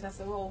surprised. I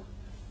said, well,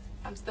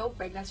 I'm still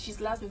pregnant. She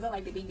slaps me. It's not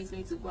like the baby's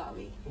going to go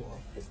away. Wow.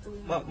 It's still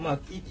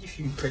Mark, if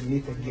you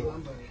impregnate a girl,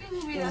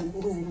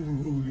 who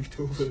will you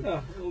tell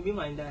her? It will be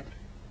my dad.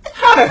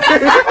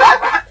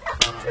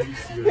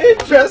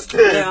 Interesting.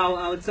 Yeah,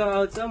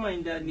 I'll tell my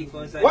dad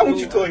because why would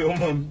you tell your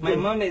mom? My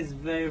mom is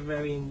very,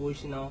 very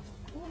emotional,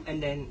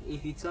 and then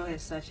if you tell her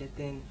such a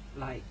thing,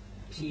 like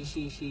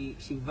she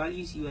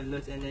values you a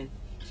lot, and then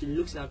she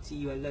looks up to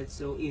you a lot.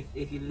 So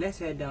if you let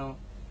her down,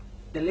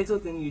 the little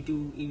thing you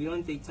do, if you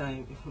don't take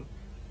time,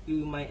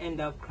 you might end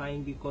up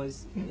crying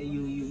because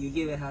you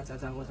gave a heart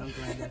attack or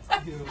something like that.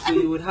 So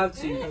you would have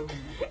to.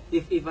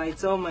 If I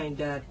tell my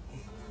dad.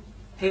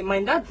 Hey,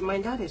 my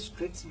dad is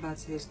strict, but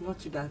he's not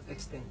to that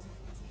extent.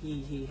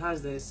 He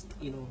has this,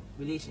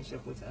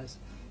 relationship with us,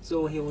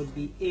 so he would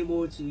be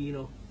able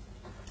to,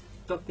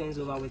 talk things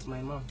over with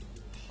my mom.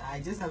 I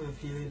just have a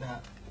feeling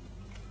that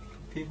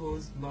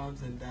people's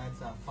moms and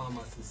dads are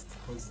pharmacists,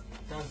 because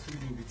that's who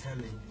you'll be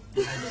telling.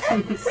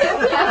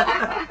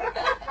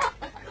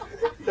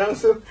 That's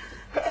so,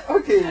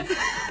 okay.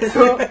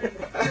 So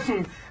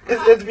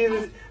it's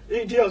been. Do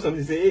you have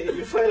something to say?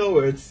 Your final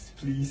words,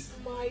 please.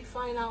 My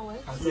final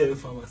words. Yes,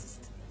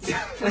 pharmacist.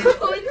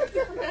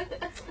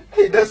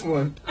 Hey, that's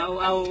one.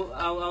 I'll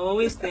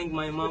always thank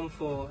my mom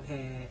for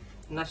her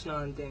national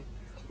anthem.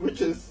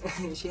 Which is?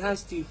 She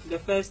has two. The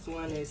first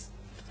one is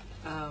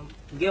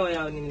 "Get away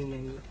out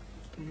in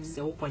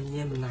so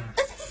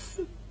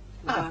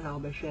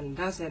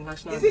that's a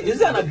national. Is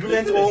there an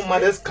agreement all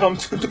mothers come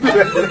to do?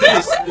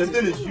 The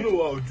thing is, you know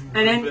what I'll do?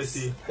 And then Let's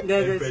say I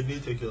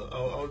impregnate a girl.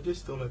 I'll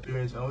just tell my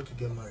parents I want to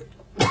get married.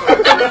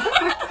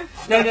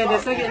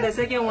 The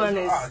second one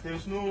is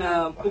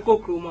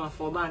Uko Kruma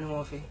for Ban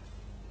Hofe.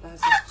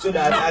 So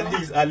that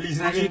at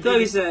least she told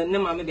you sir, no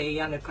mama the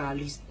young at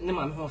least no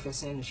mama Hofe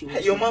saying she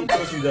your mom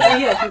told you that.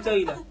 Yeah, she'll tell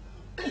you that.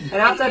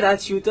 And after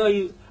that she'll tell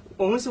you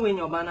once when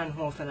your ban and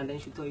Hofe and then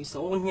she'll tell you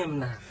so on him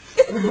now.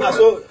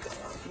 So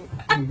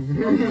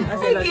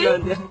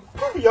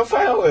your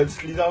final words,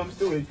 please. I'm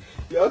still waiting.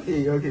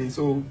 Okay.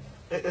 So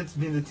it's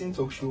been the Teen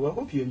Talk Show. I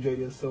hope you enjoyed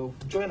yourself.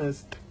 Join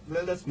us.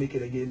 Let's make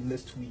it again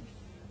next week.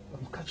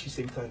 I'll catch you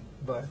same time.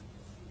 Bye.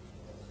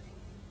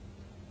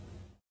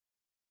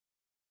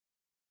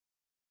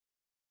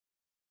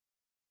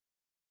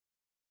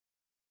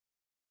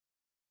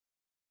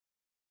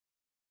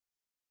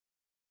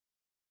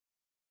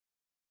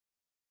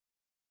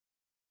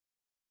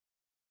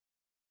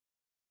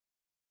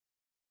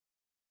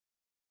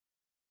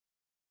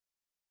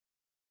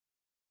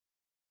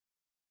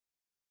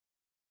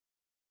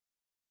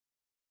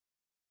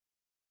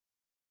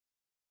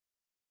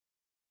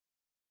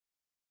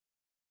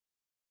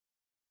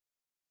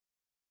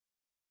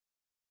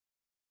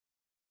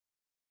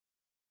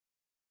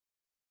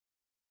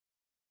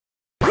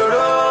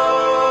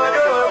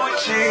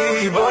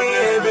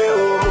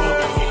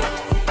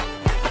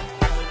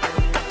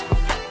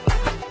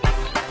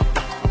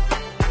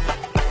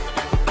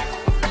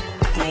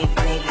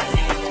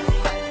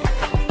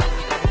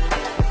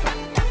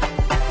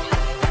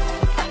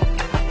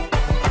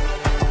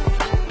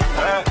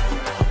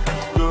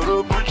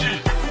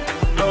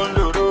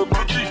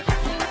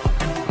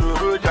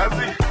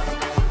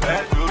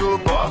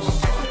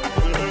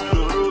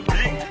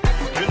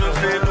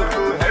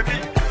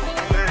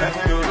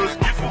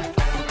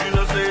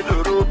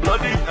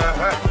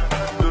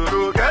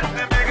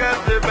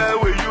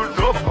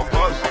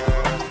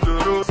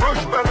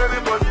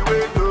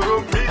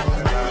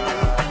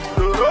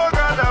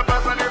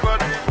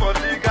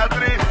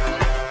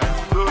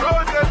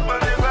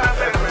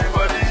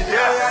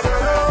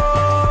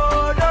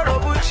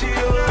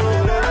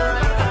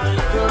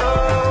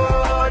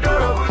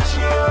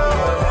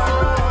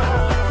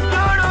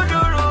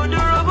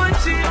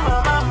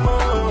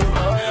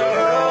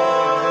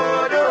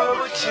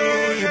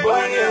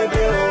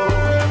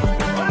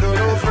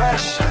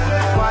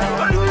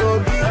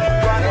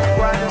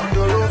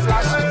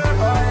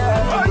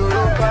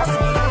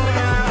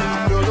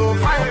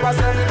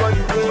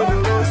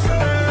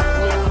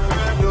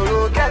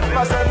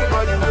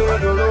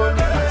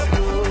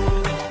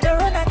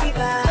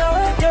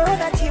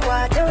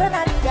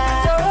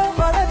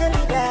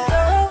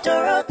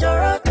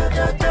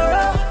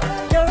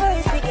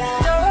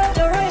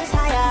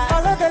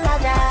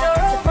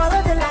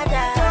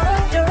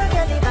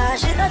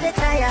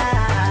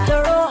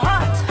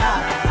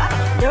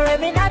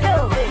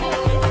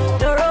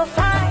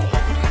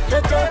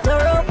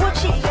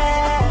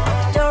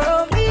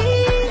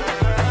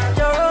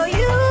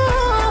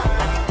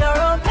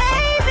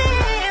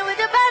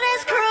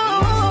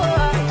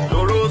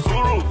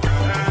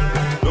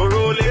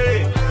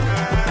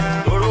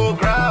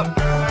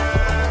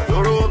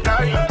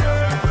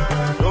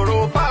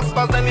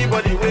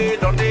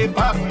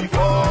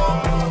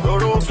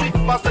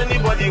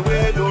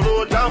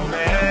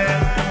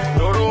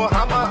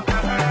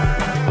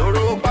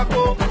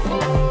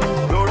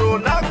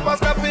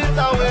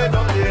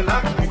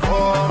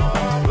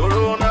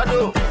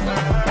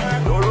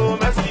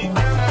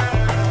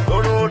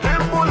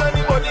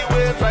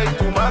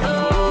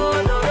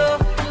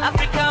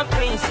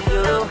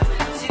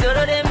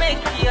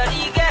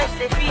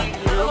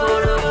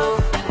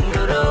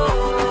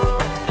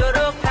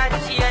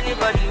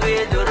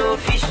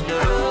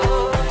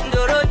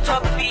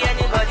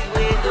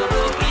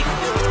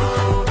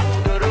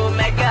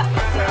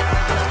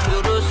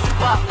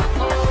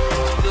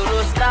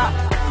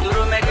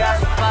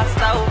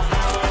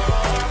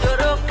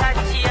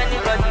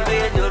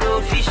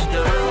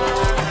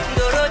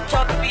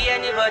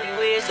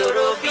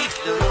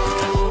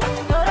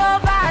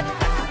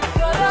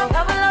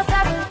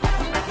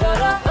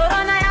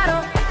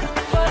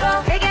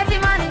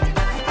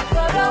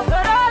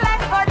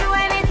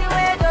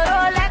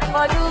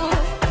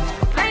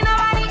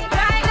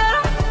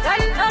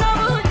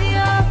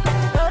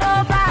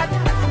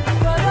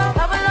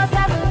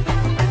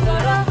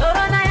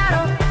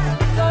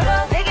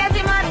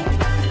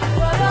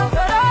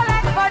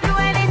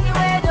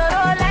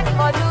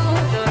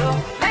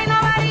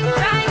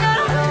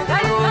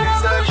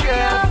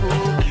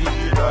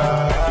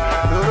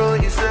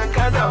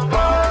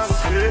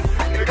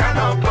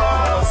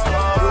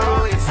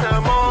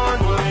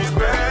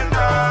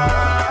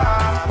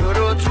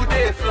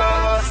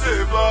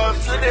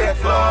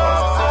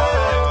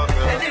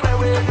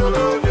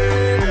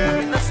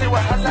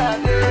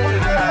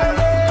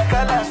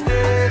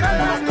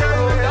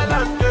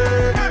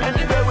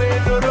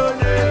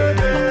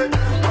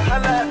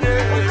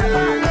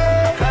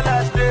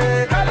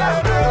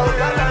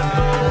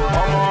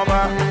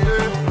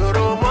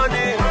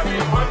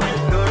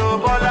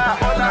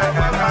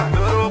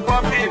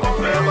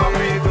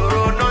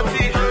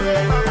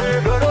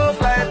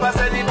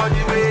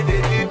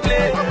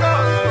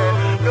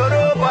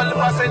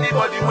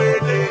 anybody where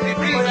they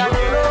bring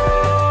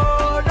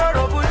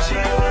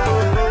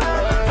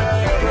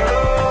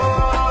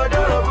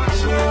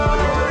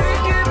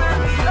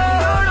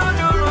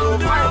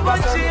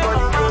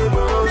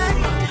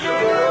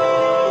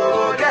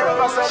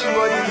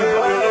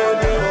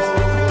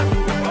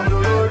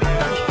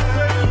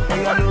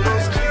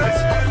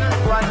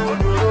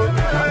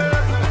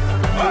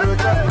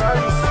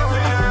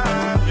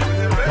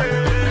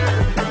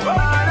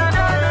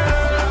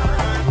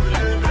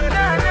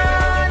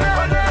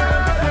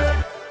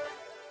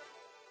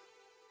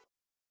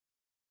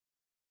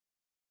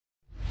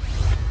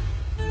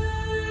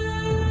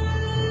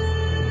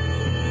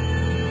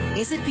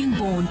Is it being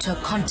born to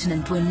a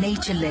continent where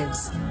nature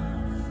lives,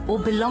 or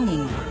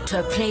belonging to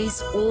a place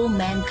all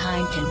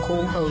mankind can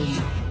call home?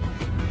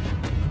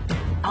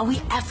 Are we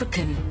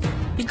African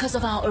because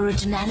of our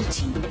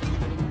originality,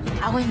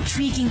 our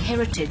intriguing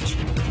heritage,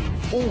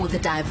 or the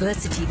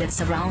diversity that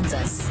surrounds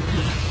us?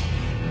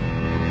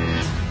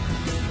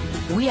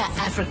 We are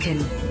African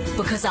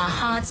because our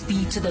hearts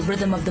beat to the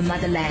rhythm of the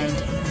motherland,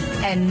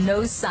 and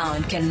no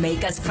sound can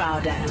make us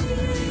prouder.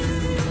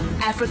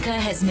 Africa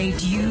has made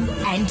you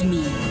and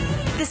me.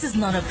 This is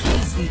not a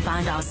place we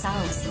find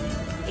ourselves.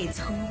 It's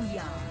who